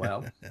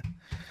 COOL,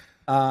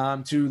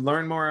 to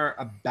learn more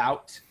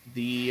about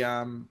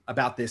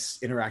this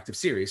interactive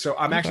series. So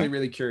I'm actually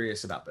really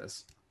curious about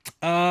this.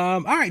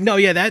 All right. No,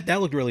 yeah,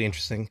 that looked really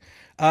interesting.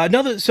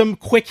 Some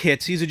quick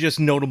hits. These are just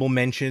notable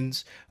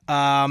mentions.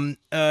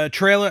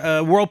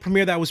 Trailer, world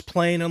premiere that was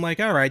playing. I'm like,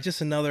 all right,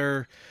 just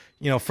another,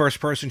 first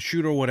person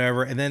shooter or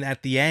whatever. And then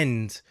at the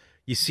end,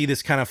 you see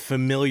this kind of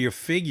familiar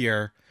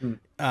figure.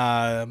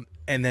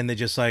 And then they're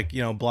just like,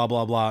 blah,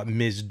 blah, blah,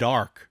 Ms.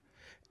 Dark.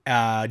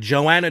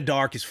 Joanna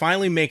Dark is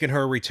finally making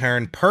her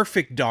return.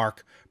 Perfect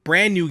Dark,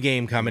 brand new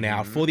game coming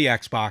out for the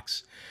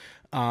Xbox.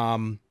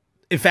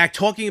 In fact,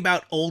 talking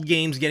about old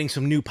games getting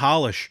some new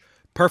polish,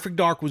 Perfect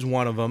Dark was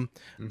one of them.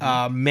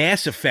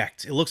 Mass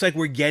Effect. It looks like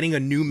we're getting a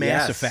new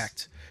Mass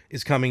Effect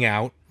is coming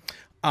out.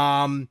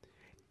 And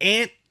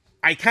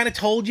I kind of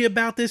told you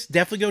about this.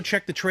 Definitely go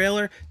check the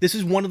trailer. This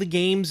is one of the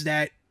games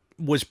that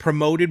was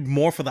promoted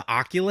more for the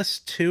Oculus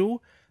 2.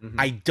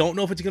 I don't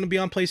know if it's going to be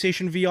on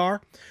PlayStation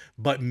VR,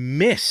 but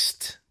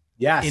Myst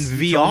in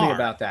VR. Told me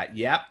about that.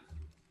 Yep.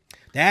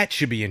 That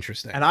should be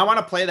interesting. And I want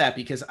to play that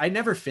because I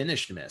never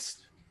finished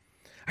Myst.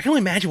 I can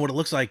only imagine what it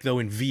looks like, though,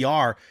 in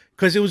VR,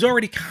 because it was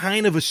already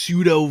kind of a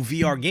pseudo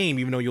VR game,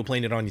 even though you're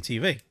playing it on your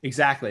TV.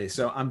 Exactly.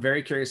 So I'm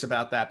very curious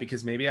about that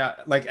because maybe and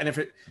if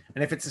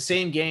it's the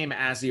same game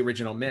as the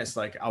original Myst,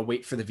 like I'll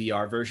wait for the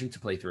VR version to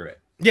play through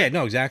it. Yeah,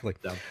 no, exactly.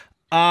 So.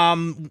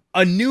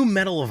 A new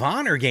Medal of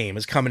Honor game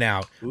is coming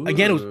out. Ooh.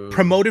 Again, it was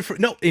promoted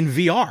in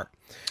VR.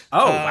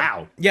 Oh,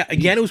 wow. Yeah,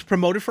 again, it was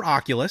promoted for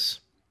Oculus.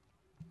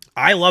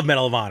 I love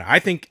Medal of Honor. I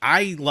think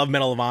I love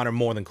Medal of Honor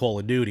more than Call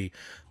of Duty.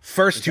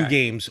 First two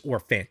games were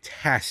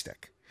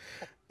fantastic.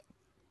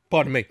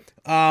 Pardon me.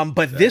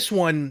 But this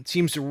one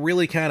seems to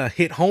really kind of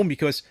hit home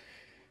because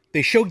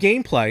they show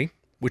gameplay,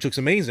 which looks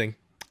amazing,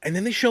 and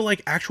then they show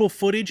like actual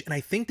footage, and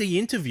I think they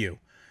interview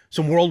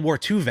some World War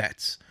II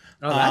vets.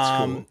 Oh,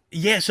 that's cool.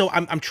 Yeah, so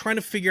I'm trying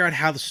to figure out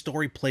how the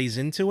story plays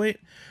into it,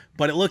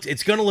 but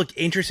it's going to look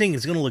interesting.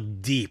 It's going to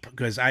look deep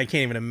because I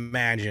can't even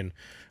imagine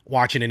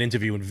watching an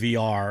interview in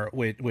VR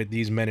with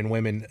these men and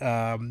women,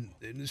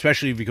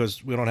 especially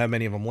because we don't have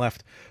many of them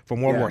left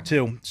from World War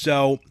II.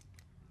 So,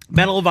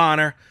 Medal of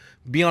Honor,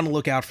 be on the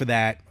lookout for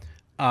that.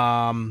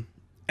 And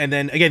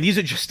then, again, these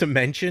are just to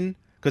mention,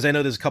 because I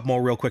know there's a couple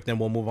more real quick, then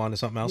we'll move on to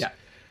something else.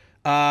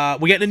 Yeah.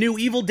 We get a new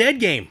Evil Dead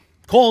game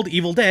called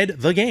Evil Dead,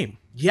 the Game.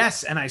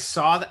 Yes, and I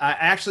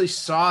actually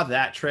saw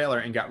that trailer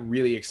and got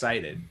really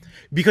excited.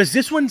 Because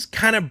this one's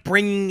kind of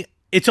bringing...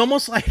 It's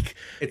almost like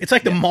it's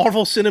like the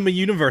Marvel Cinema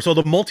Universe, or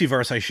the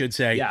multiverse, I should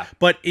say. Yeah.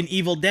 But in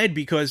Evil Dead,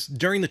 because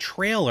during the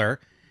trailer,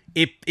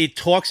 it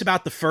talks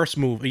about the first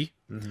movie,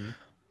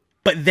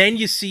 but then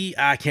you see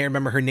I can't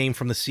remember her name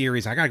from the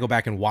series. I gotta go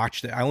back and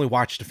watch it. I only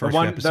watched the first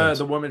few episodes.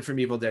 The woman from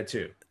Evil Dead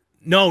 2.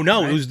 No,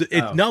 right?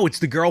 It's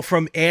the girl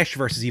from Ash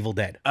versus Evil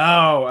Dead.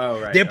 Oh,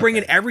 right. They're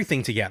bringing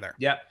everything together.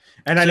 Yep.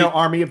 And I know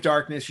Army of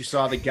Darkness. You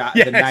saw the guy,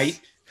 the knight.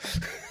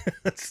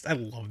 I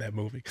love that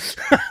movie.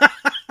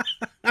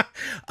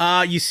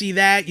 You see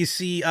that,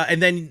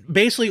 and then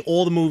basically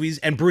all the movies,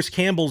 and Bruce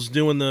Campbell's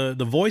doing the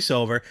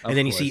voiceover, and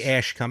then you see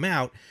Ash come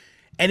out,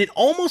 and it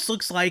almost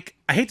looks like,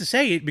 I hate to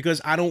say it because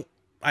I don't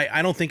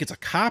think it's a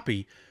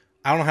copy.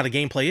 I don't know how the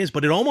gameplay is,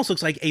 but it almost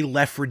looks like a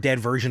Left 4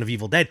 Dead version of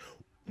Evil Dead,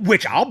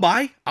 which I'll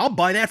buy. I'll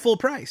buy that full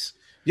price.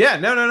 Yeah,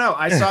 no.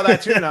 I saw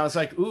that too, and I was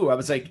like,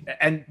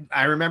 and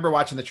I remember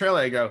watching the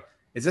trailer. I go,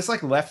 is this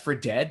like Left 4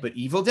 Dead but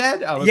Evil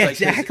Dead? I was like,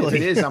 exactly. If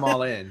it is, I'm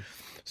all in.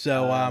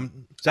 So,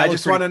 I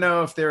just want to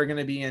know if there are going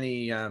to be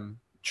any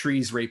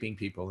trees raping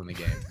people in the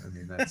game. I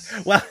mean,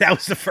 that's well, that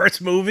was the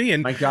first movie,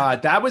 and my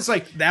God, that was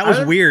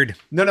weird.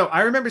 No,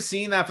 I remember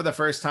seeing that for the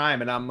first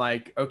time, and I'm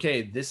like,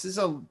 okay, this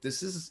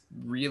is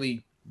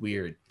really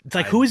weird. It's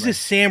like, who is this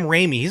Sam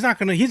Raimi? He's not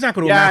gonna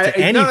amount to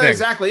anything. No,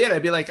 exactly it.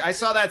 I'd be like, I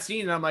saw that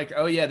scene, and I'm like,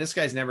 oh yeah, this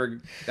guy's never.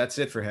 That's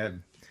it for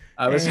him.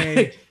 I was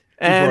like.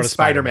 And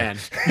Spider-Man.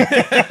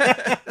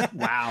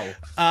 Wow.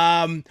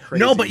 Crazy.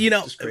 No, but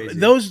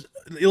those,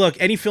 look,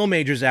 any film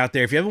majors out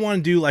there, if you ever want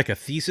to do like a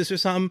thesis or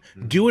something,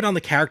 do it on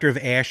the character of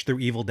Ash through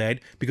Evil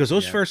Dead, because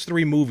those first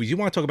three movies, you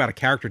want to talk about a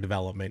character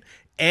development.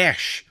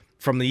 Ash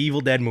from the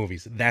Evil Dead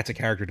movies, that's a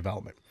character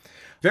development.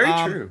 Very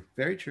true.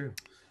 Very true.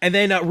 And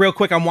then real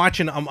quick, I'm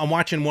watching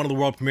one of the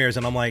world premieres,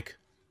 and I'm like,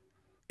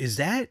 is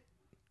that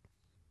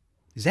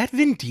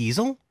Vin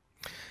Diesel?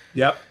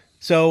 Yep.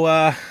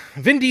 So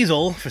Vin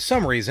Diesel, for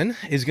some reason,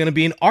 is going to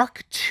be in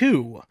Arc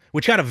 2,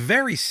 which got a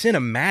very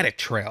cinematic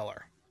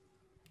trailer.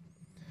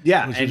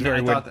 Yeah, Which and was very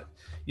I weird. thought that.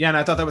 Yeah, and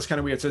I thought that was kind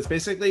of weird. So it's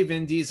basically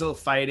Vin Diesel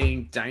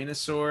fighting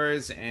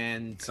dinosaurs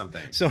and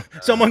something. So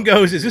someone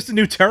goes, "Is this the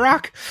new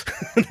Turok?"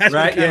 That's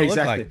Right? what Yeah, it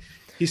exactly. like.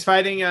 He's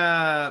fighting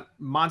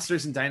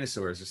monsters and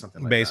dinosaurs or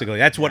something like Basically, that.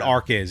 that's what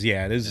Arc is.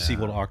 Yeah, it is a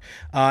sequel to Arc.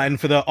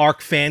 And for the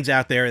Arc fans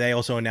out there, they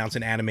also announced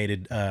an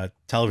animated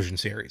television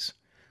series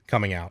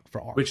coming out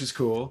for Arc, which is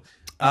cool.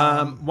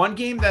 One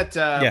game that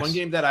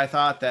I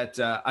thought that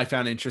I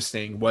found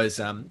interesting was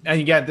and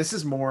again, this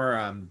is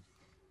more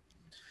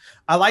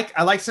I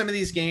like some of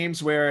these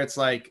games where it's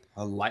like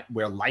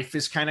where life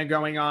is kind of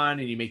going on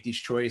and you make these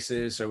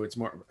choices, so it's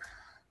more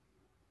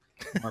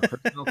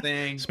personal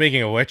thing.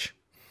 Speaking of which,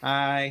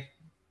 hi,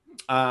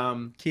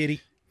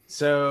 kitty.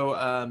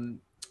 So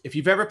if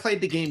you've ever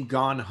played the game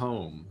Gone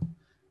Home,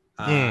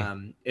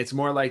 it's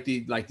more like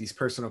these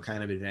personal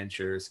kind of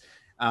adventures.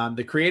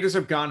 The creators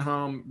of Gone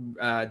Home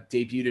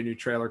debuted a new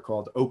trailer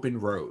called Open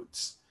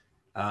Roads.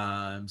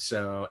 And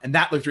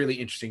that looked really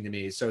interesting to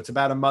me. So it's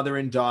about a mother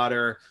and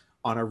daughter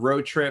on a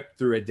road trip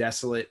through a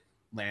desolate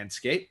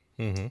landscape.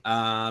 And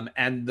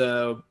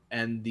the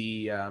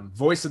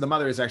voice of the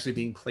mother is actually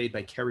being played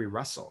by Kerry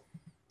Russell.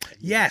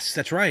 Yes,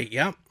 that's right.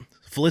 Yep.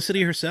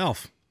 Felicity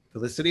herself.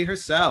 Felicity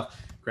herself.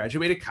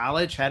 Graduated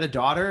college, had a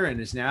daughter, and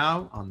is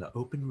now on the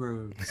open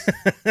roads.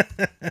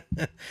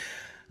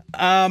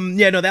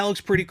 Yeah, no, that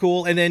looks pretty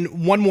cool. And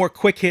then one more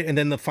quick hit, and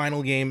then the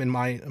final game, in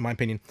my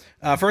opinion.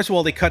 First of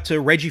all, they cut to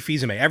Reggie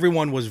Fils-Aimé.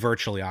 Everyone was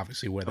virtually,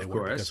 obviously, where they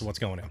were because of what's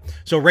going on.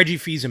 So Reggie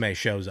Fils-Aimé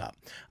shows up.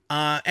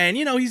 And,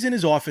 you know, he's in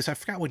his office. I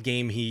forgot what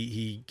game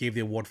he gave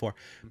the award for.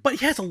 But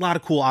he has a lot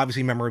of cool,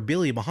 obviously,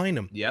 memorabilia behind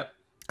him. Yep.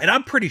 And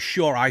I'm pretty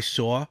sure I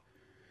saw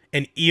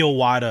an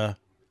Iwata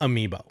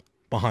amiibo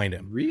behind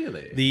him.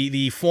 Really?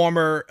 The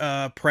former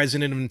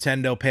president of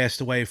Nintendo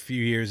passed away a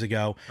few years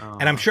ago,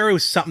 and I'm sure it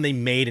was something they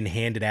made and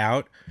handed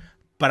out.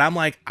 But I'm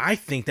like, I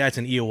think that's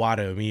an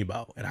Iwata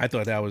amiibo, and I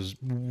thought that was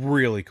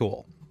really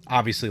cool.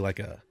 Obviously,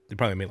 they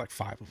probably made like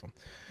 5 of them,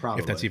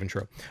 if that's even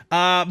true.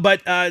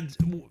 But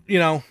you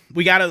know,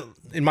 we gotta,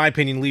 in my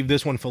opinion, leave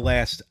this one for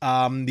last.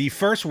 The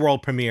first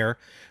world premiere,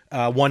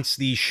 once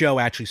the show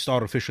actually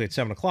started officially at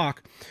 7:00,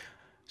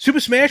 Super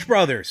Smash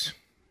Brothers.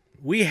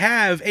 We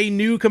have a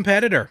new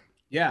competitor.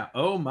 Yeah.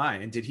 Oh my!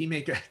 And did he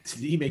make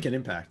an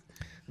impact?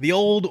 The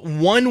old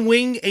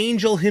one-wing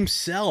angel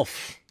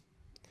himself,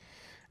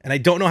 and I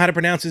don't know how to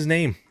pronounce his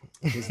name.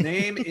 His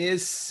name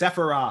is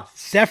Sephiroth.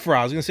 Sephiroth.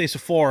 I was gonna say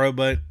Sephora,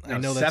 but no, I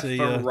know that's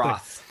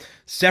Sephiroth.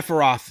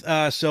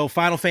 Sephiroth. So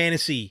Final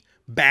Fantasy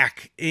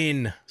back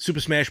in Super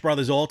Smash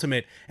Brothers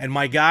Ultimate, and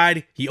my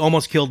God, he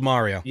almost killed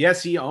Mario.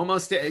 Yes, he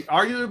almost did.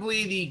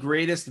 Arguably the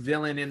greatest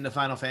villain in the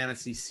Final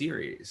Fantasy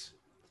series.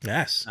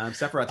 Yes.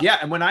 Sephiroth. Yeah,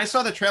 and when I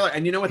saw the trailer,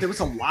 and you know what, there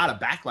was a lot of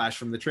backlash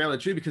from the trailer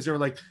too, because they were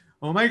like,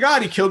 "Oh my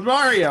God, he killed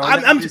Mario!"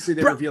 And obviously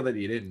they revealed that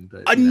he didn't.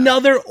 But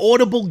another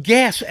audible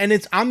gasp, and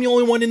I'm the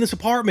only one in this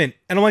apartment,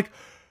 and I'm like,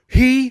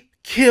 he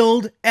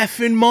killed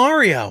effing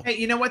Mario. Hey,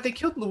 you know what? They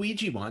killed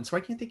Luigi once.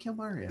 Why can't they kill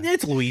Mario?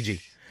 It's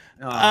Luigi.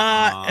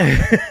 But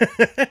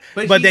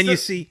then you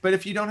see. But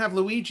if you don't have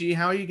Luigi,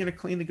 how are you going to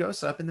clean the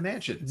ghosts up in the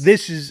mansions?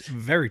 This is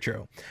very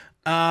true.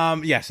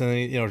 Yes, and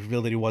you know,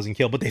 revealed that he wasn't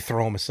killed, but they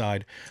throw him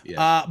aside.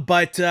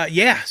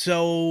 Yeah.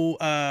 So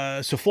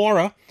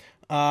Sephora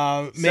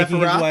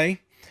making his way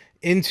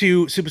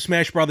into Super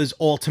Smash Brothers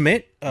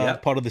Ultimate,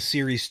 part of the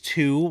Series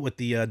 2 with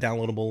the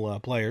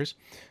downloadable players.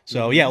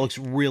 So yeah, it looks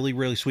really,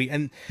 really sweet.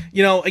 And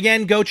you know,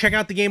 again, go check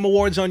out the Game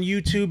Awards on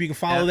YouTube. You can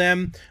follow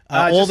them.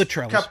 All the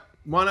trailers.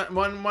 One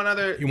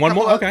other. One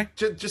more? Okay.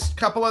 Just a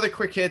couple other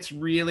quick hits,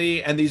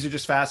 really, and these are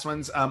just fast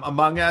ones.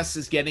 Among Us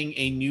is getting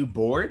a new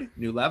board,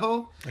 new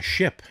level. A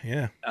ship,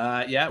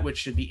 yeah. Which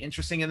should be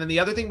interesting. And then the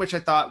other thing, which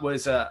I thought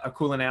was a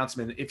cool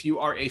announcement, if you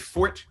are a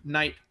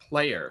Fortnite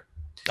player.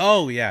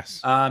 Oh, yes.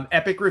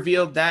 Epic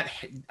revealed that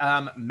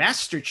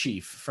Master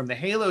Chief from the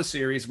Halo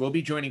series will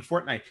be joining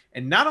Fortnite.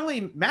 And not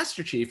only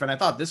Master Chief, and I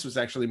thought this was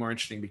actually more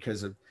interesting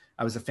because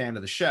I was a fan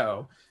of the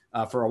show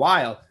for a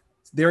while.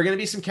 There are going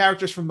to be some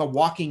characters from The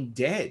Walking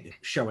Dead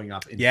showing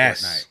up in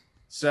Fortnite.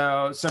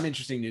 So some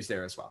interesting news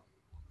there as well.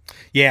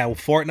 Yeah, well,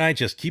 Fortnite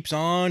just keeps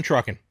on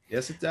trucking.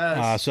 Yes, it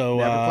does.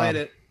 Never played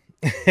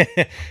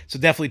it. So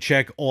definitely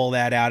check all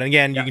that out. And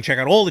again, you can check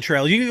out all the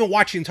trailers. You can even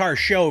watch the entire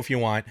show if you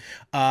want.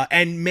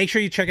 And make sure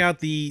you check out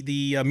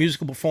the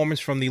musical performance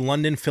from the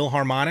London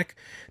Philharmonic.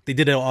 They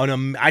did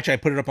actually, I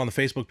put it up on the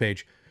Facebook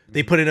page.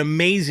 They put an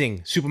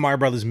amazing Super Mario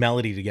Brothers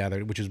melody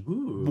together, which is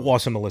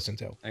awesome to listen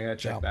to. I gotta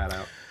check that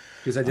out.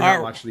 Because I did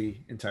not watch the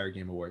entire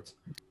Game Awards.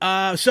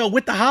 So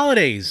with the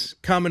holidays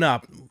coming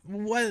up,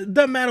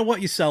 doesn't matter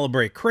what you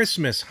celebrate,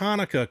 Christmas,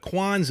 Hanukkah,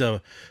 Kwanzaa,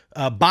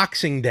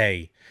 Boxing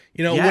Day,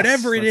 you know,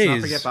 whatever it is.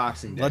 Let's not forget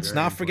Boxing Day. Let's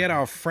not forget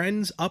our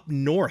friends up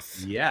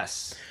north.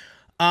 Yes.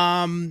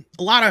 A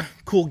lot of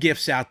cool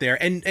gifts out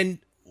there. And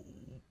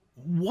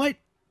what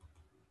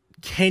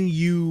can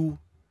you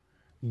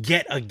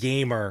get a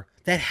gamer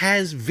that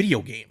has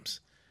video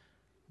games?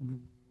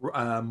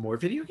 More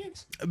video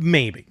games?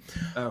 Maybe.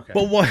 Okay.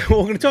 But what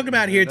we're going to talk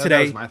about here That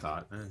today, was my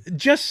thought.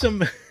 just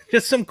some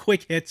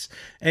quick hits,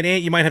 and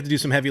Ant, you might have to do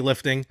some heavy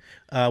lifting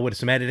with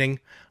some editing.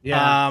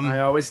 Yeah, I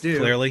always do.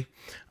 Clearly,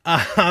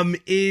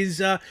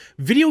 is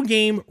video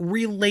game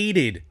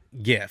related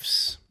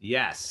gifts.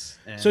 Yes.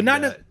 And, So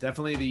not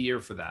definitely the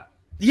year for that.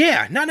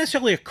 Yeah, not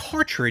necessarily a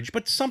cartridge,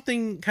 but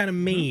something kind of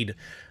made.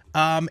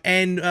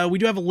 And we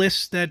do have a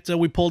list that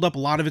we pulled up. A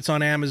lot of it's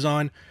on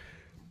Amazon.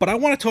 But I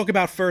want to talk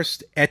about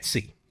first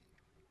Etsy.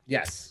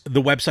 Yes.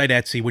 The website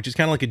Etsy, which is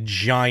kind of like a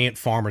giant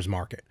farmer's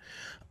market.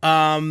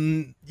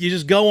 You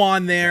just go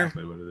on there.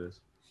 Exactly what it is.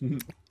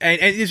 And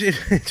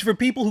it's for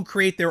people who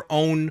create their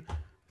own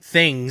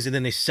things and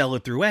then they sell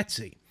it through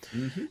Etsy.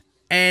 Mm-hmm.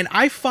 And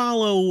I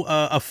follow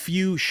a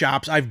few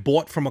shops. I've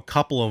bought from a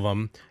couple of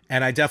them,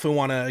 and I definitely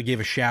want to give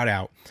a shout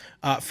out.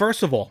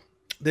 First of all,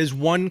 there's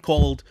one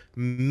called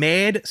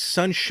Mad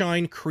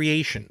Sunshine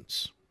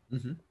Creations.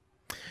 Mm-hmm.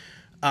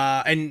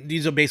 And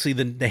these are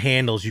basically the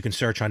handles you can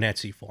search on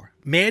Etsy for.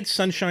 Mad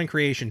Sunshine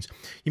Creations.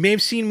 You may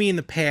have seen me in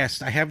the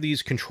past. I have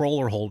these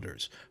controller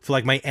holders for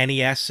like my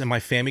NES and my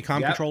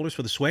Famicom controllers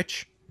for the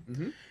Switch.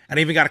 Mm-hmm. And I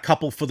even got a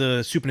couple for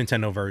the Super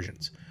Nintendo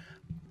versions.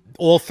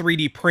 All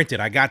 3D printed.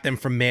 I got them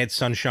from Mad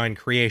Sunshine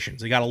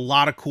Creations. They got a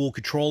lot of cool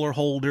controller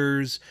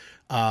holders,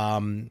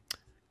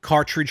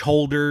 cartridge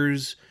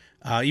holders,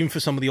 even for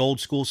some of the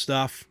old school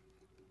stuff.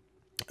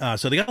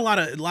 So they got a lot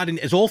of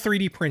it's all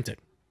 3D printed.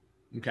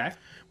 Okay.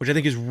 Which I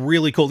think is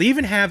really cool. They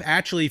even have,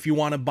 actually, if you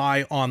want to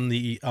buy on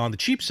the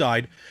cheap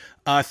side,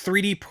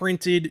 3D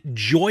printed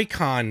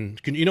Joy-Con.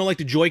 You know, like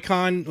the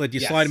Joy-Con, like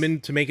you slide them in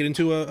to make it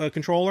into a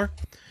controller.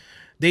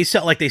 They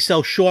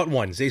sell short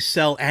ones. They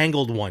sell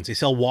angled ones. They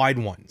sell wide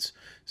ones.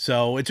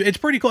 So it's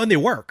pretty cool, and they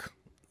work.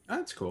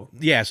 That's cool.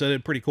 Yeah, so they're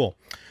pretty cool.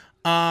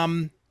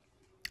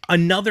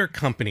 Another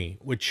company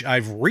which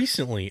I've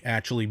recently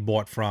actually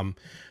bought from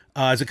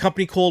is a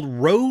company called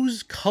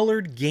Rose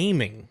Colored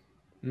Gaming.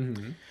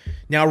 Mm-hmm.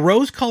 Now,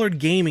 Rose Colored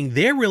Gaming,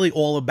 they're really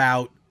all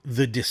about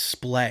the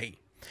display,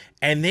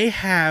 and they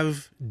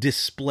have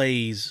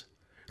displays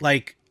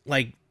like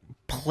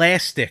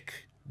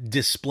plastic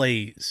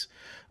displays,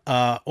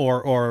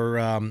 or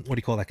what do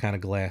you call that kind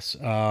of glass?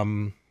 I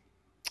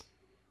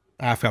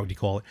forgot what you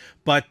call it,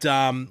 but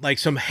like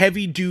some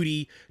heavy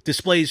duty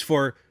displays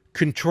for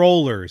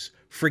controllers,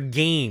 for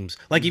games.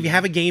 Like if you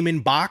have a game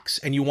in box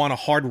and you want a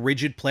hard,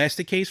 rigid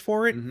plastic case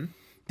for it,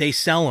 they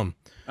sell them.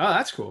 Oh,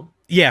 that's cool.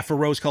 Yeah, for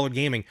Rose Colored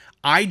Gaming.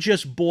 I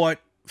just bought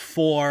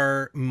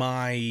for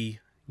my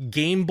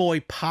Game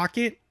Boy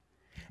Pocket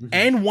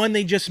and one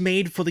they just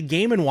made for the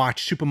Game &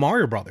 Watch Super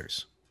Mario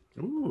Brothers.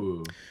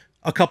 Ooh.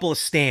 A couple of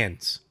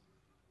stands.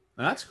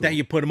 That's cool. That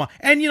you put them on.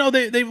 And, you know,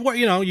 they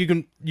you know, you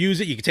can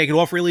use it. You can take it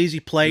off real easy,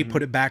 play,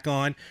 put it back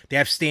on. They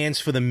have stands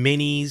for the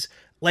minis.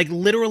 Like,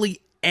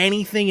 literally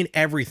anything and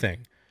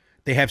everything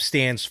they have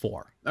stands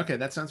for. Okay,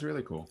 that sounds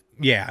really cool.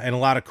 Yeah, and a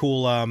lot of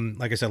cool,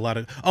 like I said, a lot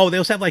of... Oh, they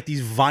also have, like,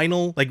 these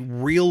vinyl, like,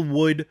 real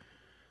wood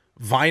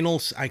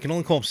vinyl... I can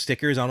only call them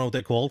stickers. I don't know what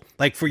they're called.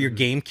 Like, for your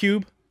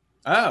GameCube.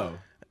 Oh.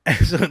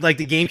 So, like,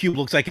 the GameCube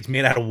looks like it's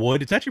made out of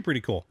wood. It's actually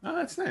pretty cool. Oh,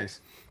 that's nice.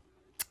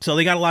 So,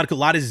 they got a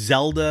lot of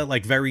Zelda,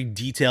 like, very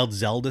detailed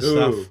Zelda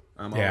stuff.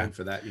 I'm all in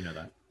for that. You know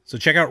that. So,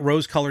 check out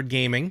Rose Colored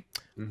Gaming.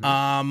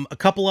 A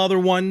couple other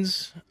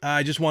ones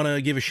I just want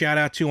to give a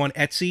shout-out to on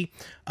Etsy.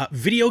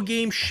 Video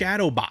Game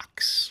Shadow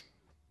Box.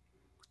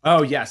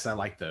 Oh, yes, I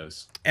like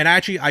those. And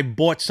actually, I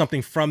bought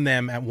something from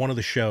them at one of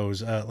the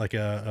shows, like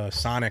a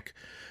Sonic.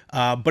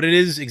 But it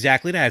is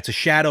exactly that. It's a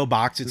shadow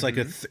box. It's like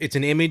it's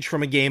an image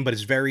from a game, but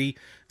it's very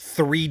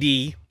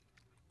 3D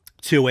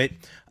to it.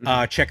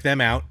 Check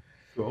them out.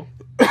 Cool.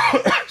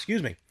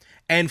 Excuse me.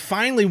 And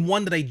finally,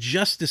 one that I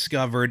just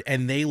discovered,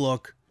 and they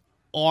look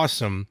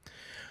awesome.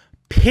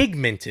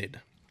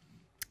 Pigmented.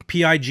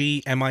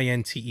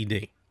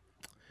 Pigmented.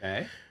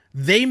 Okay.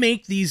 They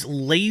make these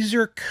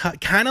laser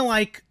cut, kind of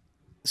like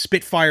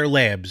Spitfire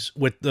Labs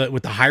with the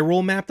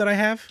Hyrule map that I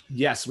have.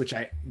 Yes, which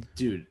I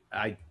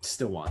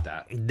still want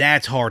that.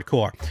 That's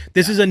hardcore.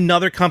 This is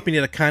another company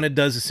that kind of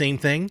does the same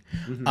thing,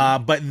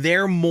 but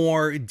they're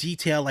more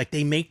detailed. Like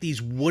they make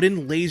these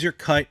wooden laser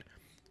cut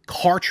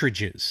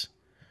cartridges.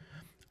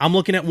 I'm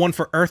looking at one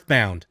for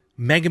Earthbound,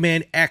 Mega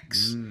Man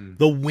X,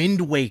 The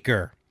Wind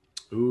Waker,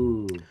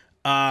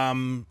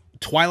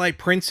 Twilight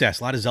Princess,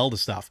 a lot of Zelda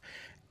stuff.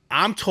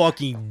 I'm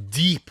talking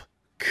deep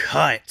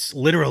cuts,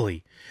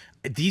 literally.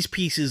 These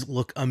pieces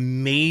look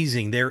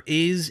amazing. There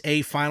is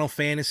a Final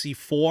Fantasy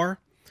IV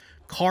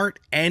cart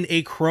and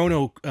a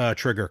Chrono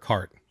Trigger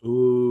cart.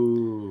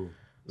 Ooh.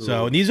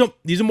 So these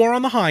are more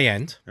on the high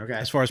end, okay,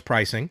 as far as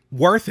pricing.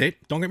 Worth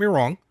it. Don't get me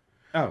wrong.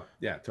 Oh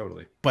yeah,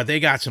 totally. But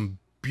they got some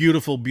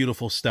beautiful,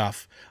 beautiful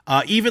stuff.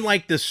 Even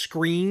like the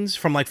screens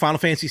from like Final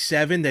Fantasy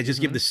VII that just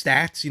give the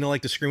stats. You know,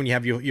 like the screen when you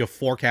have your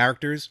 4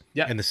 characters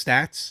and the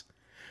stats.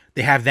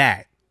 They have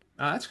that.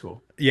 Oh, that's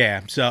cool.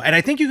 Yeah. So, and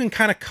I think you can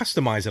kind of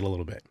customize it a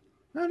little bit.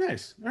 Oh,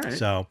 nice. All right.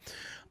 So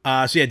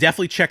yeah,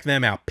 definitely check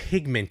them out.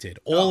 Pigmented.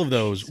 All of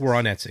those were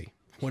on Etsy.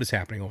 What is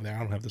happening over there? I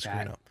don't have the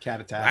screen up. Cat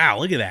attack. Wow,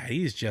 look at that.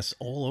 He's just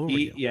all over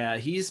you. Yeah,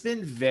 he's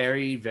been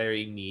very,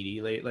 very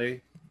needy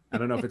lately. I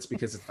don't know if it's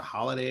because it's the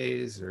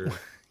holidays or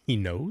he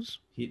knows.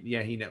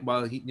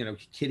 Well,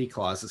 Kitty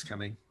Claus is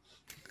coming.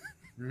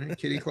 Right?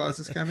 Kitty Claus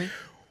is coming.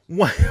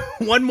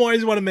 One more I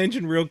just want to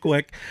mention real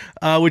quick,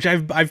 which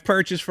I've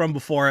purchased from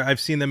before. I've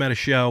seen them at a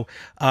show.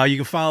 You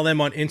can follow them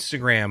on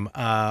Instagram.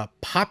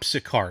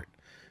 Popsicart.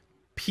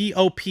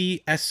 Popsicart.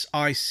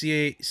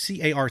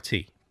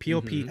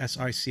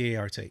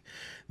 Popsicart.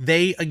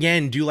 They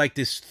again do like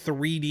this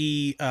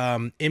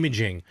 3D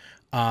imaging,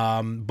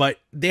 but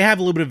they have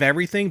a little bit of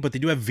everything. But they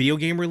do have video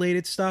game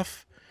related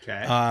stuff.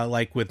 Okay.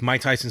 Like with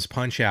Mike Tyson's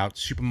Punch Out,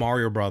 Super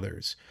Mario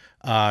Brothers,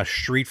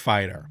 Street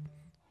Fighter.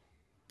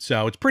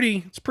 So it's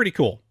pretty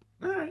cool.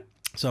 All right.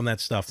 Some of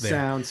that stuff there.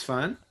 Sounds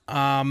fun.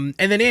 And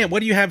then Ant, what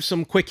do you have?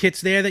 Some quick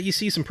hits there that you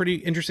see? Some pretty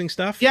interesting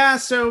stuff. Yeah.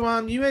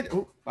 So you had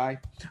bye.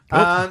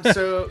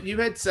 So you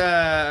had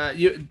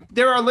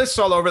there are lists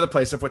all over the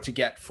place of what to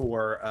get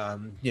for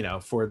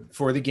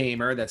for the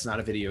gamer that's not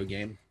a video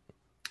game.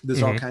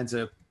 There's all kinds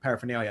of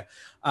paraphernalia.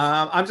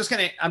 I'm just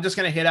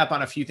gonna hit up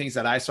on a few things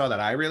that I saw that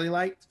I really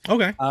liked.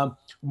 Okay.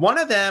 One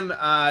of them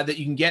that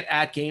you can get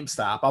at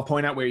GameStop. I'll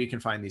point out where you can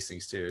find these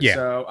things too. Yeah.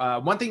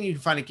 So one thing you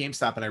can find at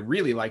GameStop, and I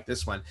really like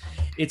this one.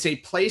 It's a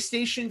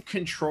PlayStation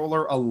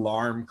controller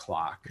alarm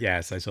clock.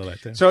 Yes, I saw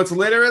that too. So it's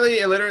literally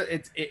a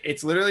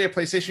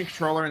PlayStation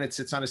controller, and it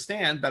sits on a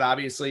stand. But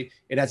obviously,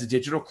 it has a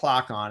digital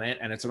clock on it,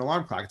 and it's an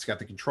alarm clock. It's got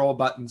the control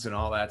buttons and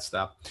all that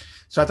stuff.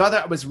 So I thought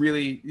that was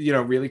really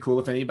really cool.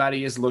 If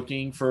anybody is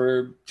looking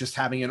for just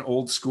having an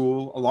old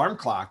school alarm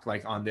clock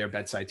like on their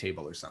bedside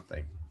table or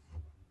something.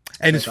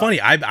 And it's funny,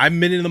 I've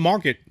been in the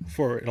market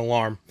for an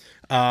alarm.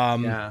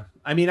 Yeah,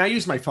 I mean, I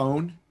use my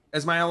phone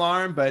as my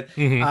alarm, but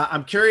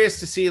I'm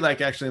curious to see.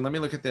 Like, actually, let me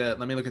look at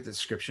the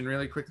description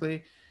really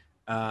quickly.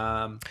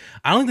 I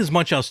don't think there's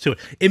much else to it.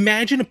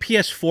 Imagine a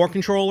PS4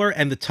 controller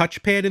and the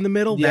touchpad in the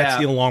middle. Yeah. That's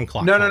the alarm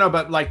clock. No.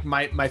 But like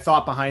my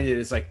thought behind it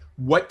is like,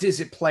 what does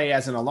it play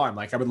as an alarm?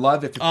 Like, I would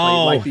love if it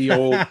played like the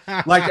old,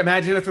 like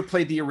imagine if it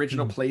played the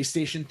original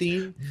PlayStation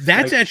theme.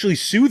 That's like, actually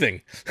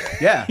soothing.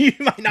 Yeah. You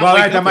might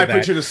not that might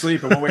put you to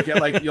sleep, and when we get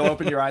like, you'll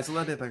open your eyes a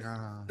little bit, like,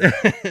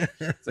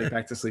 it's like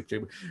back to sleep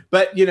too.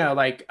 But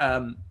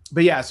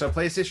but yeah. So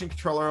PlayStation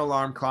controller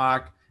alarm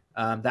clock,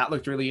 that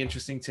looked really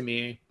interesting to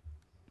me.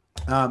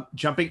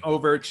 Jumping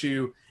over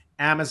to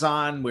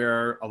Amazon,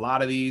 where a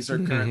lot of these are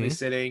currently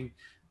sitting.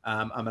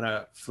 I'm going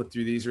to flip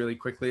through these really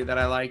quickly that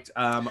I liked.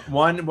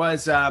 One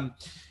was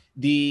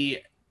the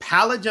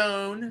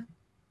Paladone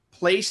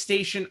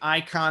PlayStation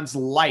Icons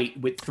Lite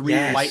with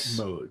 3 light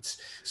modes.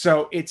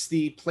 So it's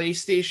the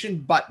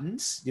PlayStation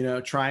buttons,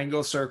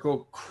 triangle,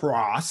 circle,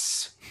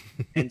 cross,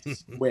 and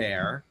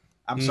square.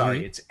 I'm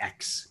sorry, it's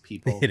X,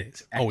 people. It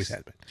is. Always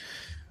has been.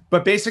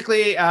 But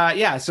basically,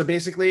 so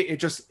basically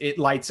it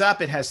lights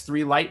up. It has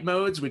 3 light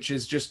modes, which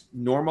is just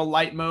normal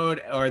light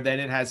mode, or then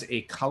it has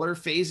a color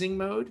phasing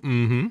mode,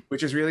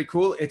 which is really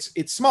cool. It's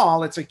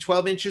small. It's like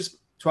 12 inches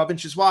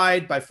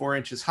wide by 4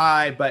 inches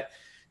high, but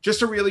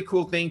just a really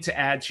cool thing to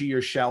add to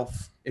your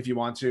shelf if you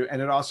want to.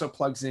 And it also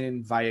plugs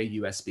in via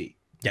USB.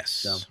 Yes.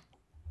 So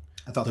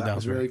I thought that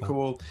was really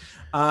cool.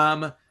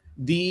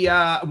 The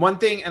one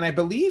thing, and I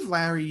believe,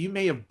 Larry, you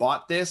may have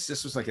bought this.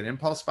 This was like an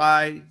impulse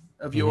buy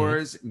of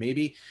yours,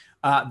 maybe.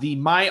 The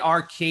My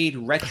Arcade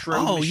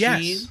Retro machine.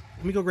 Yes.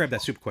 Let me go grab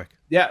that super quick.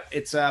 Yeah,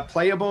 it's a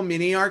playable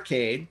mini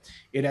arcade.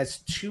 It has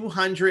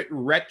 200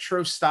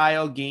 retro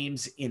style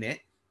games in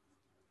it.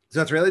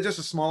 So it's really just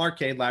a small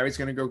arcade. Larry's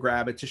going to go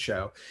grab it to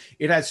show.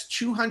 It has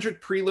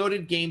 200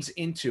 preloaded games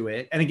into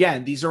it. And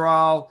again, these are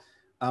all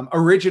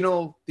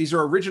original. These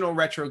are original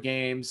retro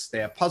games. They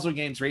have puzzle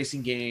games,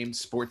 racing games,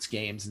 sports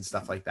games, and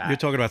stuff like that. You're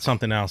talking about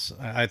something else.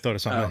 I thought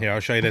of something here.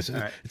 I'll show you this.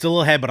 Right. It's a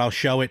little head, but I'll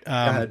show it. Go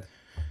ahead.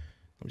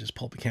 Let me just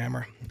pull up the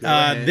camera.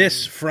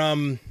 This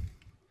from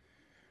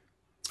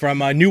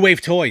New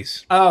Wave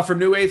Toys. Oh, from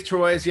New Wave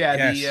Toys.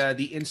 Yeah, yes.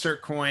 The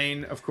insert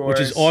coin, of course.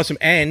 Which is awesome.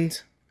 And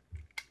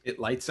it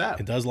lights up.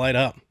 It does light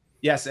up.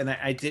 Yes, and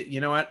I did. You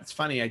know what? It's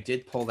funny. I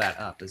did pull that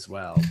up as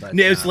well. But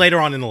yeah, it's later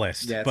on in the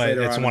list. Yeah, but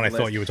it's the one I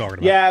thought you were talking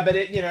about. Yeah, but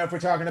if we're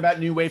talking about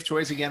New Wave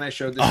Toys again, I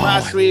showed this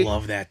last week. I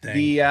love that thing.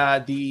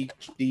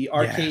 The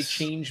arcade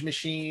change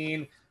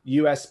machine,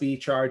 USB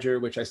charger,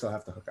 which I still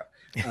have to hook up.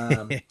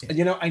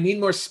 I need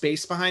more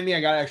space behind me.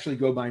 I got to actually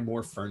go buy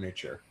more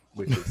furniture,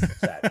 which is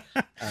sad.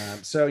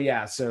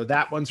 So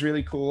that one's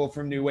really cool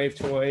from New Wave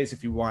Toys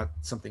if you want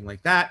something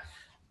like that.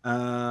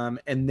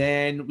 And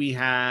then we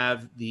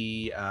have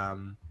the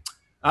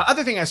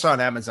other thing I saw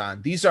on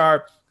Amazon. These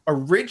are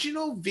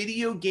original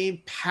video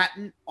game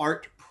patent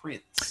art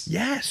prints.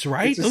 Yes,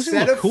 right. It's a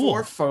set of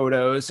 4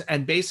 photos,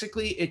 and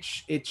basically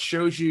it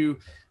shows you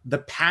the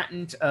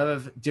patent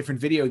of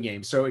different video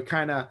games. So it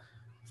kind of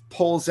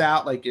pulls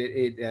out like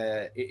it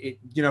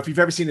if you've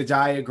ever seen a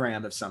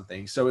diagram of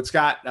something. So it's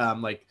got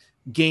like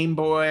Game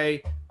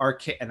Boy,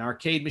 an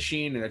arcade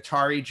machine, an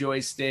Atari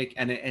joystick,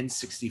 and an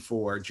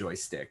N64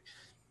 joystick.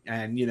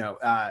 And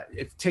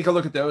if take a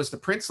look at those, the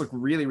prints look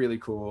really, really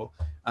cool.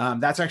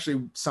 That's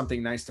actually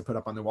something nice to put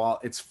up on the wall.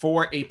 It's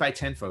 4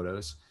 8x10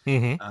 photos.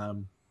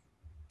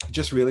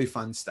 Just really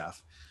fun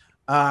stuff.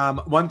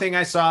 One thing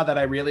I saw that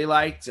I really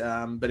liked,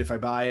 but if I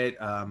buy it,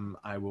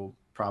 I will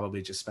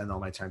probably just spend all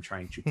my time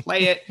trying to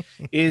play it,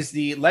 is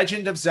the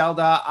Legend of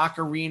Zelda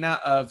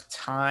Ocarina of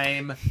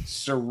Time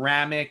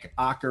ceramic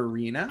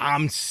ocarina.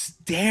 I'm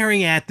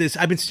staring at this.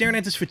 I've been staring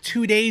at this for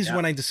 2 days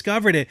when I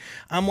discovered it.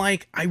 I'm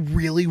like, I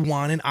really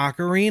want an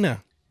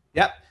ocarina.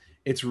 Yep.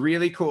 It's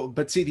really cool.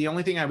 But see, the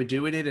only thing I would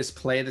do with it is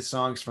play the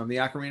songs from the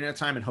Ocarina of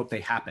Time and hope they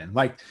happen.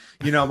 Like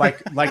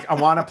I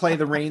want to play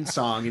the rain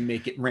song and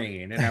make it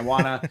rain. And I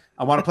want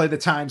to play the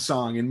time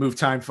song and move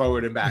time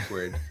forward and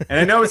backward. And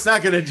I know it's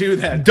not going to do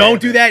that.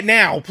 Don't do that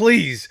now,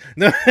 please.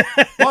 No.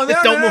 Well,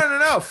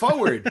 no.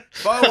 Forward. Okay.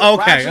 Well,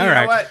 actually, all you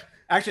right. know what?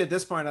 Actually, at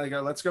this point, I go,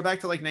 let's go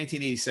back to like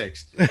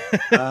 1986.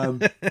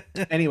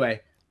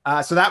 Anyway,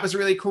 so that was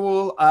really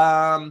cool.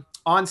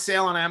 On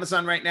sale on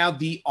Amazon right now,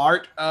 The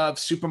Art of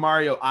Super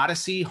Mario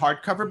Odyssey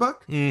hardcover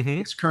book.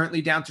 It's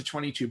currently down to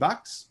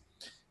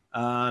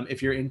 $22.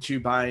 If you're into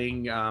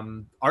buying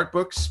art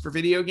books for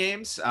video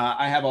games,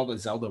 I have all the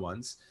Zelda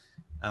ones.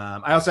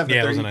 I also have the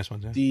 30, those are nice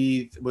ones. Yeah.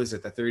 The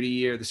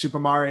 30-year, the Super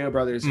Mario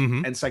Brothers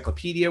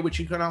Encyclopedia, which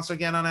you can also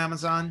get on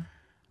Amazon.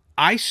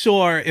 I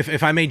saw,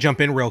 if I may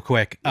jump in real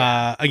quick,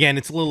 again,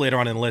 it's a little later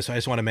on in the list, so I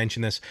just want to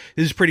mention this.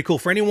 This is pretty cool.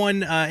 For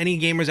anyone, any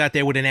gamers out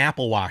there with an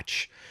Apple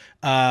Watch,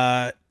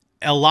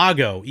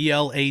 Elago,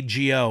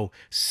 E-L-A-G-O,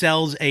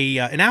 sells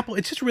an Apple,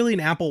 it's just really an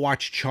Apple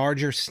Watch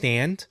charger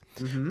stand,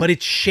 but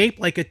it's shaped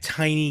like a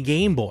tiny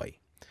Game Boy.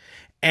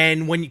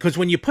 And when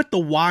you put the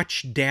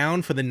watch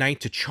down for the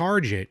night to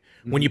charge it,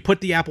 when you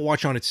put the Apple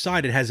Watch on its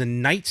side, it has a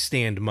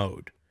nightstand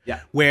mode.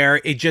 Yeah. Where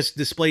it just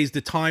displays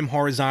the time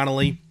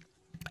horizontally.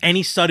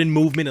 Any sudden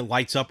movement, it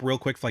lights up real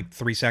quick for like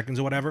 3 seconds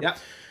or whatever. Yeah.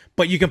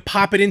 But you can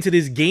pop it into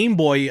this Game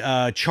Boy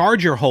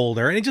charger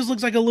holder, and it just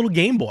looks like a little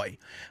Game Boy,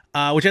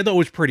 which I thought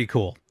was pretty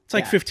cool. It's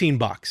like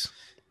 $15.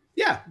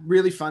 Yeah,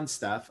 really fun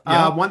stuff.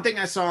 Yeah. One thing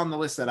I saw on the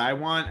list that I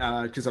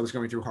want, because I was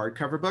going through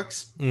hardcover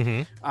books,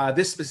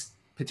 this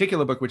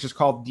particular book, which is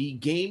called The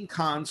Game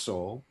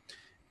Console,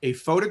 A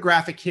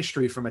Photographic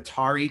History from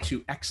Atari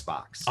to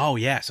Xbox. Oh,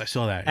 yes, I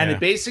saw that. And it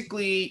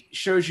basically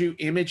shows you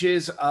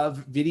images of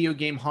video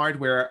game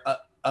hardware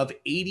of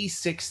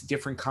 86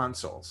 different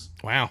consoles.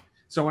 Wow.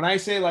 So when I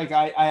say like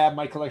I have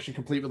my collection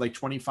complete with like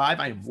 25,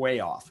 I am way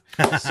off.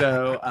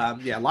 So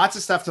lots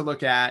of stuff to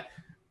look at.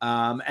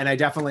 And I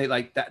definitely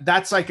like that.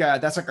 That's like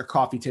a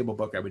coffee table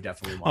book I would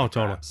definitely want. Oh,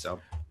 totally.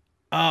 So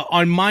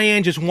on my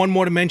end, just one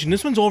more to mention.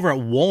 This one's over at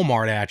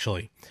Walmart,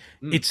 actually.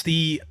 It's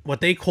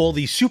what they call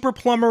the Super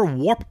Plumber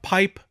Warp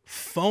Pipe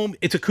Foam.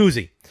 It's a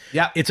koozie.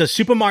 Yeah. It's a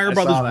Super Mario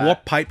Brothers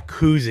Warp Pipe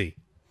koozie.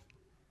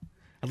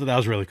 I thought that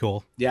was really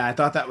cool. Yeah, I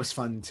thought that was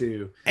fun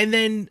too. And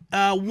then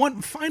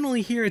one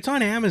finally here, it's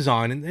on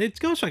Amazon, and it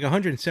goes for like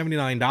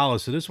 $179.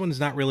 So this one's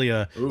not really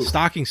a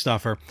stocking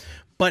stuffer,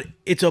 but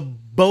it's a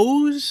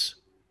Bose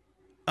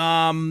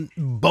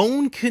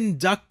bone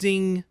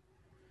conducting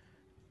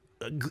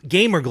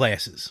gamer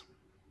glasses.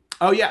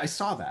 Oh yeah, I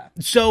saw that.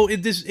 So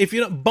if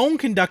you know, bone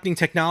conducting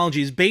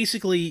technology is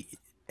basically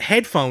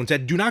headphones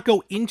that do not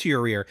go into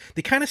your ear.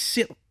 They kind of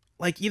sit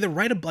like either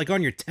like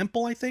on your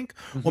temple, I think,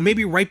 or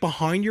maybe right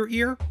behind your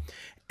ear.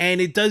 And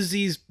it does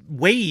these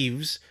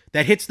waves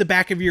that hits the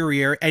back of your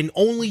ear, and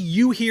only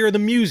you hear the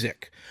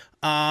music.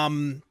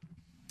 And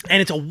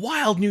it's a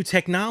wild new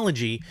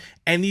technology.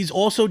 And these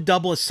also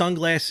double as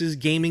sunglasses,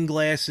 gaming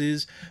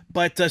glasses.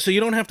 But so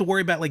you don't have to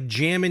worry about like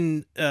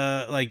jamming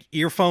like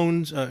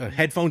earphones,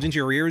 headphones into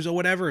your ears or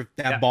whatever, if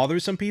that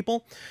bothers some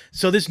people.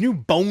 So this new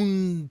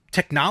bone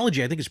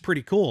technology, I think, is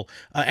pretty cool.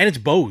 And it's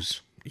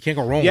Bose. You can't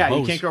go wrong with Bose. Yeah,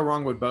 you can't go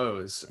wrong with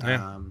Bose,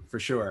 for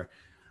sure.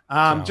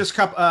 Just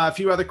a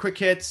few other quick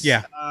hits.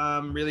 Yeah.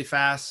 Really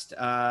fast.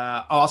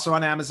 Also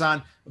on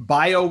Amazon,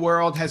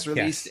 BioWorld has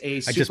released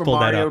a Super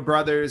Mario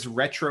Brothers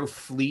retro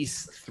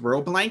fleece throw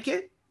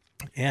blanket.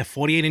 Yeah,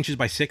 48 inches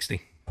by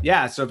 60.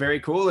 Yeah, so very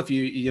cool. If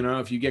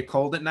you get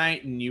cold at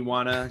night and you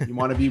wanna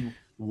be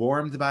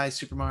warmed by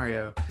Super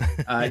Mario,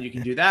 you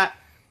can do that.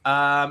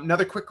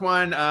 Another quick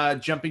one,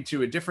 jumping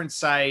to a different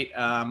site,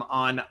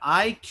 on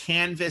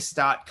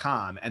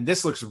iCanvas.com, and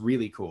this looks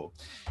really cool.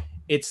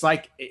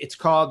 It's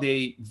called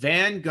the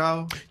Van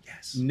Gogh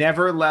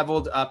Never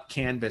Leveled Up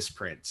Canvas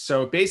print.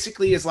 So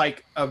basically it's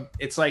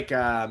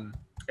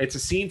a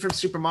scene from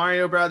Super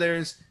Mario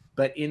Brothers,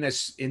 but in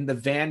the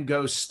Van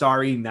Gogh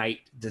Starry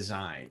Night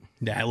design.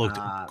 Yeah, it looked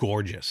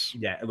gorgeous.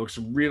 Yeah, it looks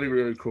really,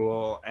 really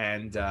cool.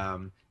 And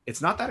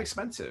it's not that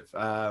expensive.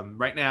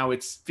 Right now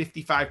it's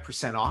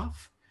 55%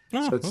 off.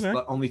 Oh, so it's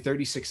only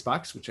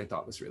 $36, which I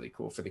thought was really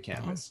cool for the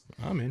canvas.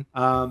 Oh, I'm in.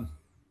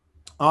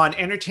 On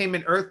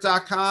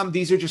entertainmentearth.com,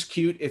 these are just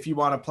cute if you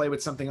want to play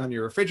with something on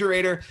your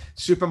refrigerator.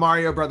 Super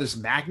Mario Brothers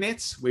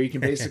magnets, where you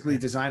can basically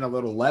design a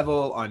little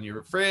level on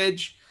your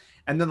fridge.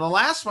 And then the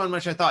last one,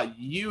 which I thought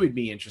you would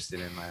be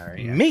interested in,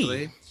 Larry.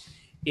 Actually. Me?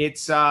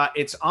 It's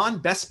on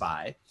Best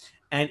Buy,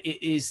 and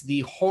it is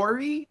the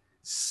Hori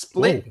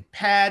Split Whoa.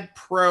 Pad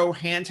Pro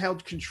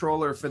handheld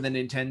controller for the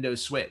Nintendo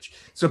Switch.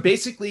 So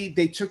basically,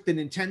 they took the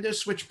Nintendo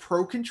Switch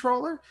Pro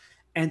controller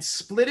and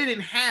split it in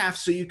half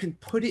so you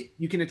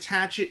can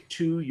attach it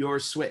to your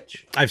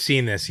Switch. I've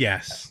seen this.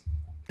 Yes,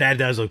 that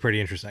does look pretty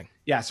interesting.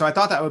 Yeah, so I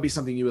thought that would be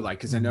something you would like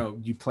because I know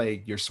you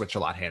play your Switch a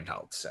lot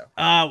handheld. So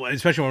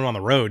especially when we're on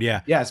the road.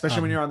 Yeah. yeah,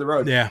 especially when you're on the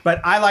road. Yeah. But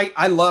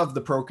I love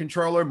the Pro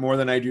controller more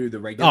than I do the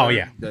regular. Oh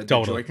yeah, the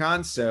totally.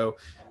 Joy-Cons. So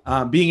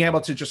being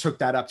able to just hook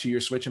that up to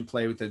your Switch and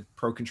play with the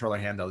Pro controller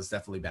handheld is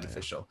definitely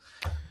beneficial.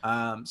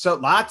 So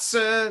lots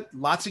of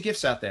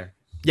gifts out there.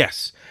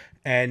 Yes.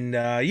 And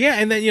yeah,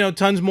 and then, you know,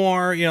 tons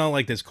more, you know,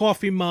 like there's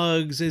coffee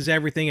mugs, is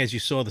everything, as you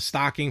saw the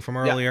stocking from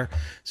earlier. Yeah.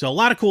 So a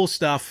lot of cool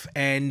stuff.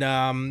 And,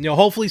 you know,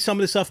 hopefully some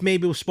of the stuff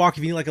maybe will spark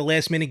if you need like a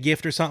last minute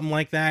gift or something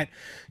like that.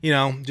 You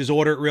know, just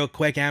order it real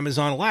quick.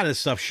 Amazon, a lot of this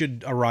stuff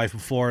should arrive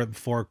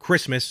before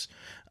Christmas.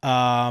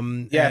 Yeah, I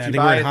think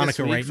we're in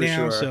Hanukkah right now.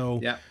 Sure. So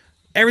yeah,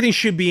 everything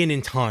should be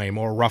in time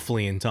or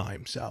roughly in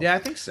time. So yeah, I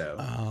think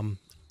so.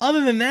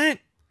 Other than that,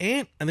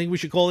 Ant, I think we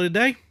should call it a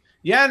day.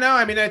 Yeah, no,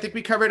 I mean, I think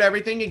we covered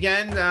everything.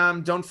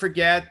 Again, don't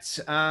forget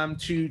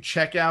to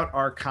check out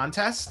our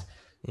contest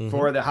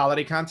for the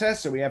holiday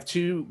contest. So we have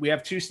two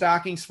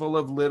stockings full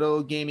of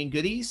little gaming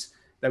goodies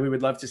that we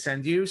would love to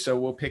send you. So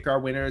we'll pick our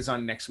winners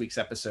on next week's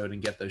episode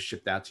and get those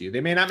shipped out to you.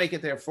 They may not make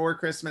it there for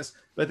Christmas,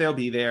 but they'll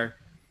be there,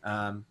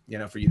 you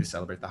know, for you to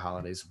celebrate the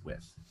holidays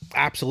with.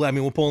 Absolutely. I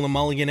mean, we're pulling the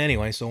mulligan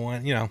anyway. So,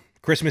 you know,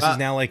 Christmas is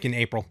now like in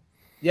April.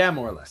 Yeah,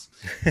 more or less.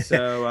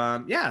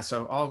 So, yeah,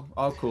 so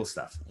all cool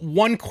stuff.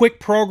 One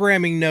quick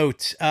programming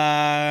note.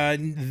 Yes.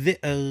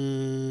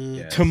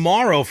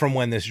 Tomorrow from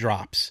when this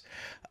drops,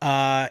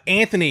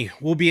 Anthony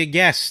will be a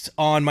guest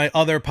on my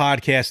other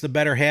podcast, the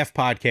Better Half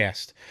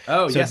podcast.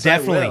 Oh, so yes,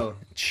 definitely I will.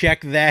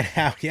 Check that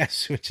out.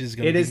 Yes, which is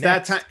going to be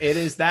that time. It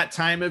is that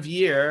time of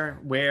year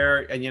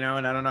where, you know,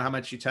 and I don't know how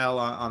much you tell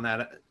on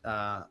that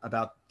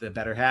about the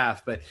Better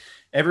Half, but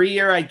every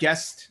year I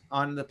guest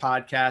on the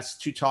podcast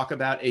to talk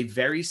about a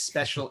very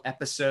special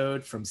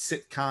episode from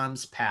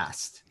sitcoms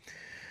past.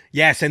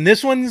 Yes, and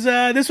this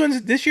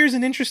year's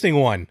an interesting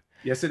one.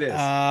 Yes, it is.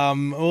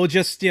 We'll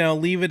just, you know,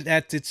 leave it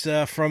at it's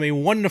from a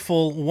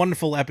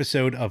wonderful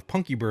episode of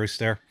Punky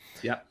Brewster.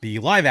 Yep. The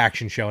live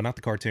action show, not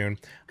the cartoon.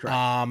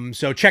 Correct.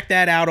 So check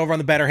that out over on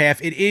the Better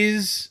Half. It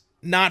is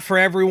not for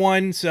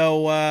everyone.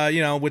 So,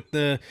 you know, with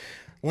the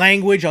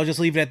language, I'll just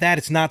leave it at that.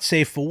 It's not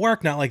safe for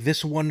work. Not like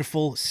this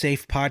wonderful,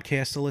 safe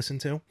podcast to listen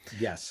to.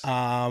 Yes. We're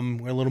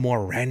a little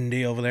more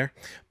randy over there,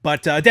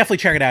 but definitely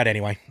check it out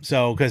anyway.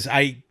 So, because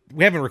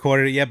we haven't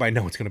recorded it yet, but I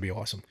know it's going to be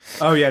awesome.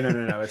 Oh yeah,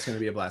 no, it's going to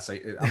be a blast.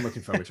 I'm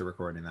looking forward to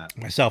recording that.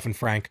 Myself and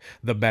Frank,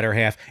 the Better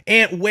Half.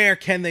 And where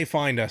can they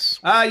find us?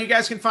 You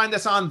guys can find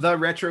us on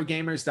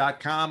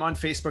theretrogamers.com, on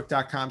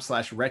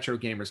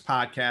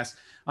facebook.com/retrogamerspodcast,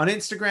 on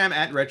Instagram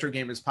at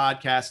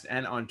retrogamerspodcast,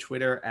 and on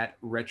Twitter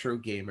at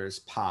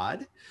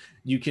retrogamerspod.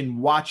 You can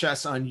watch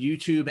us on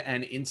YouTube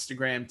and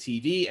Instagram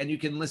TV, and you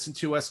can listen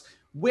to us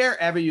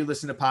wherever you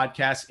listen to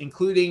podcasts,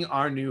 including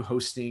our new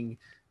hosting,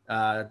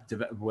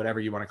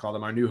 whatever you want to call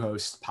them, our new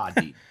host,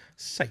 Podbean.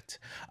 Site.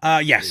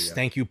 Yes,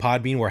 thank you,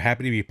 Podbean. We're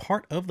happy to be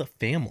part of the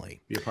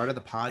family. Be a part of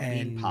the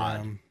Podbean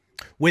pod.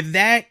 With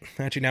that,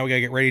 actually, now we got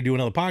to get ready to do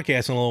another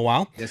podcast in a little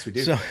while. Yes, we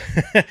do.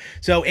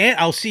 So, Ant,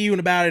 I'll see you in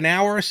about an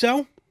hour or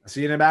so. I'll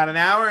see you in about an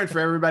hour, and for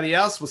everybody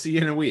else, we'll see you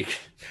in a week.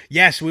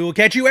 Yes, we will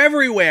catch you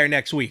everywhere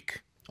next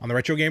week on the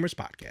Retro Gamers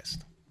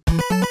Podcast.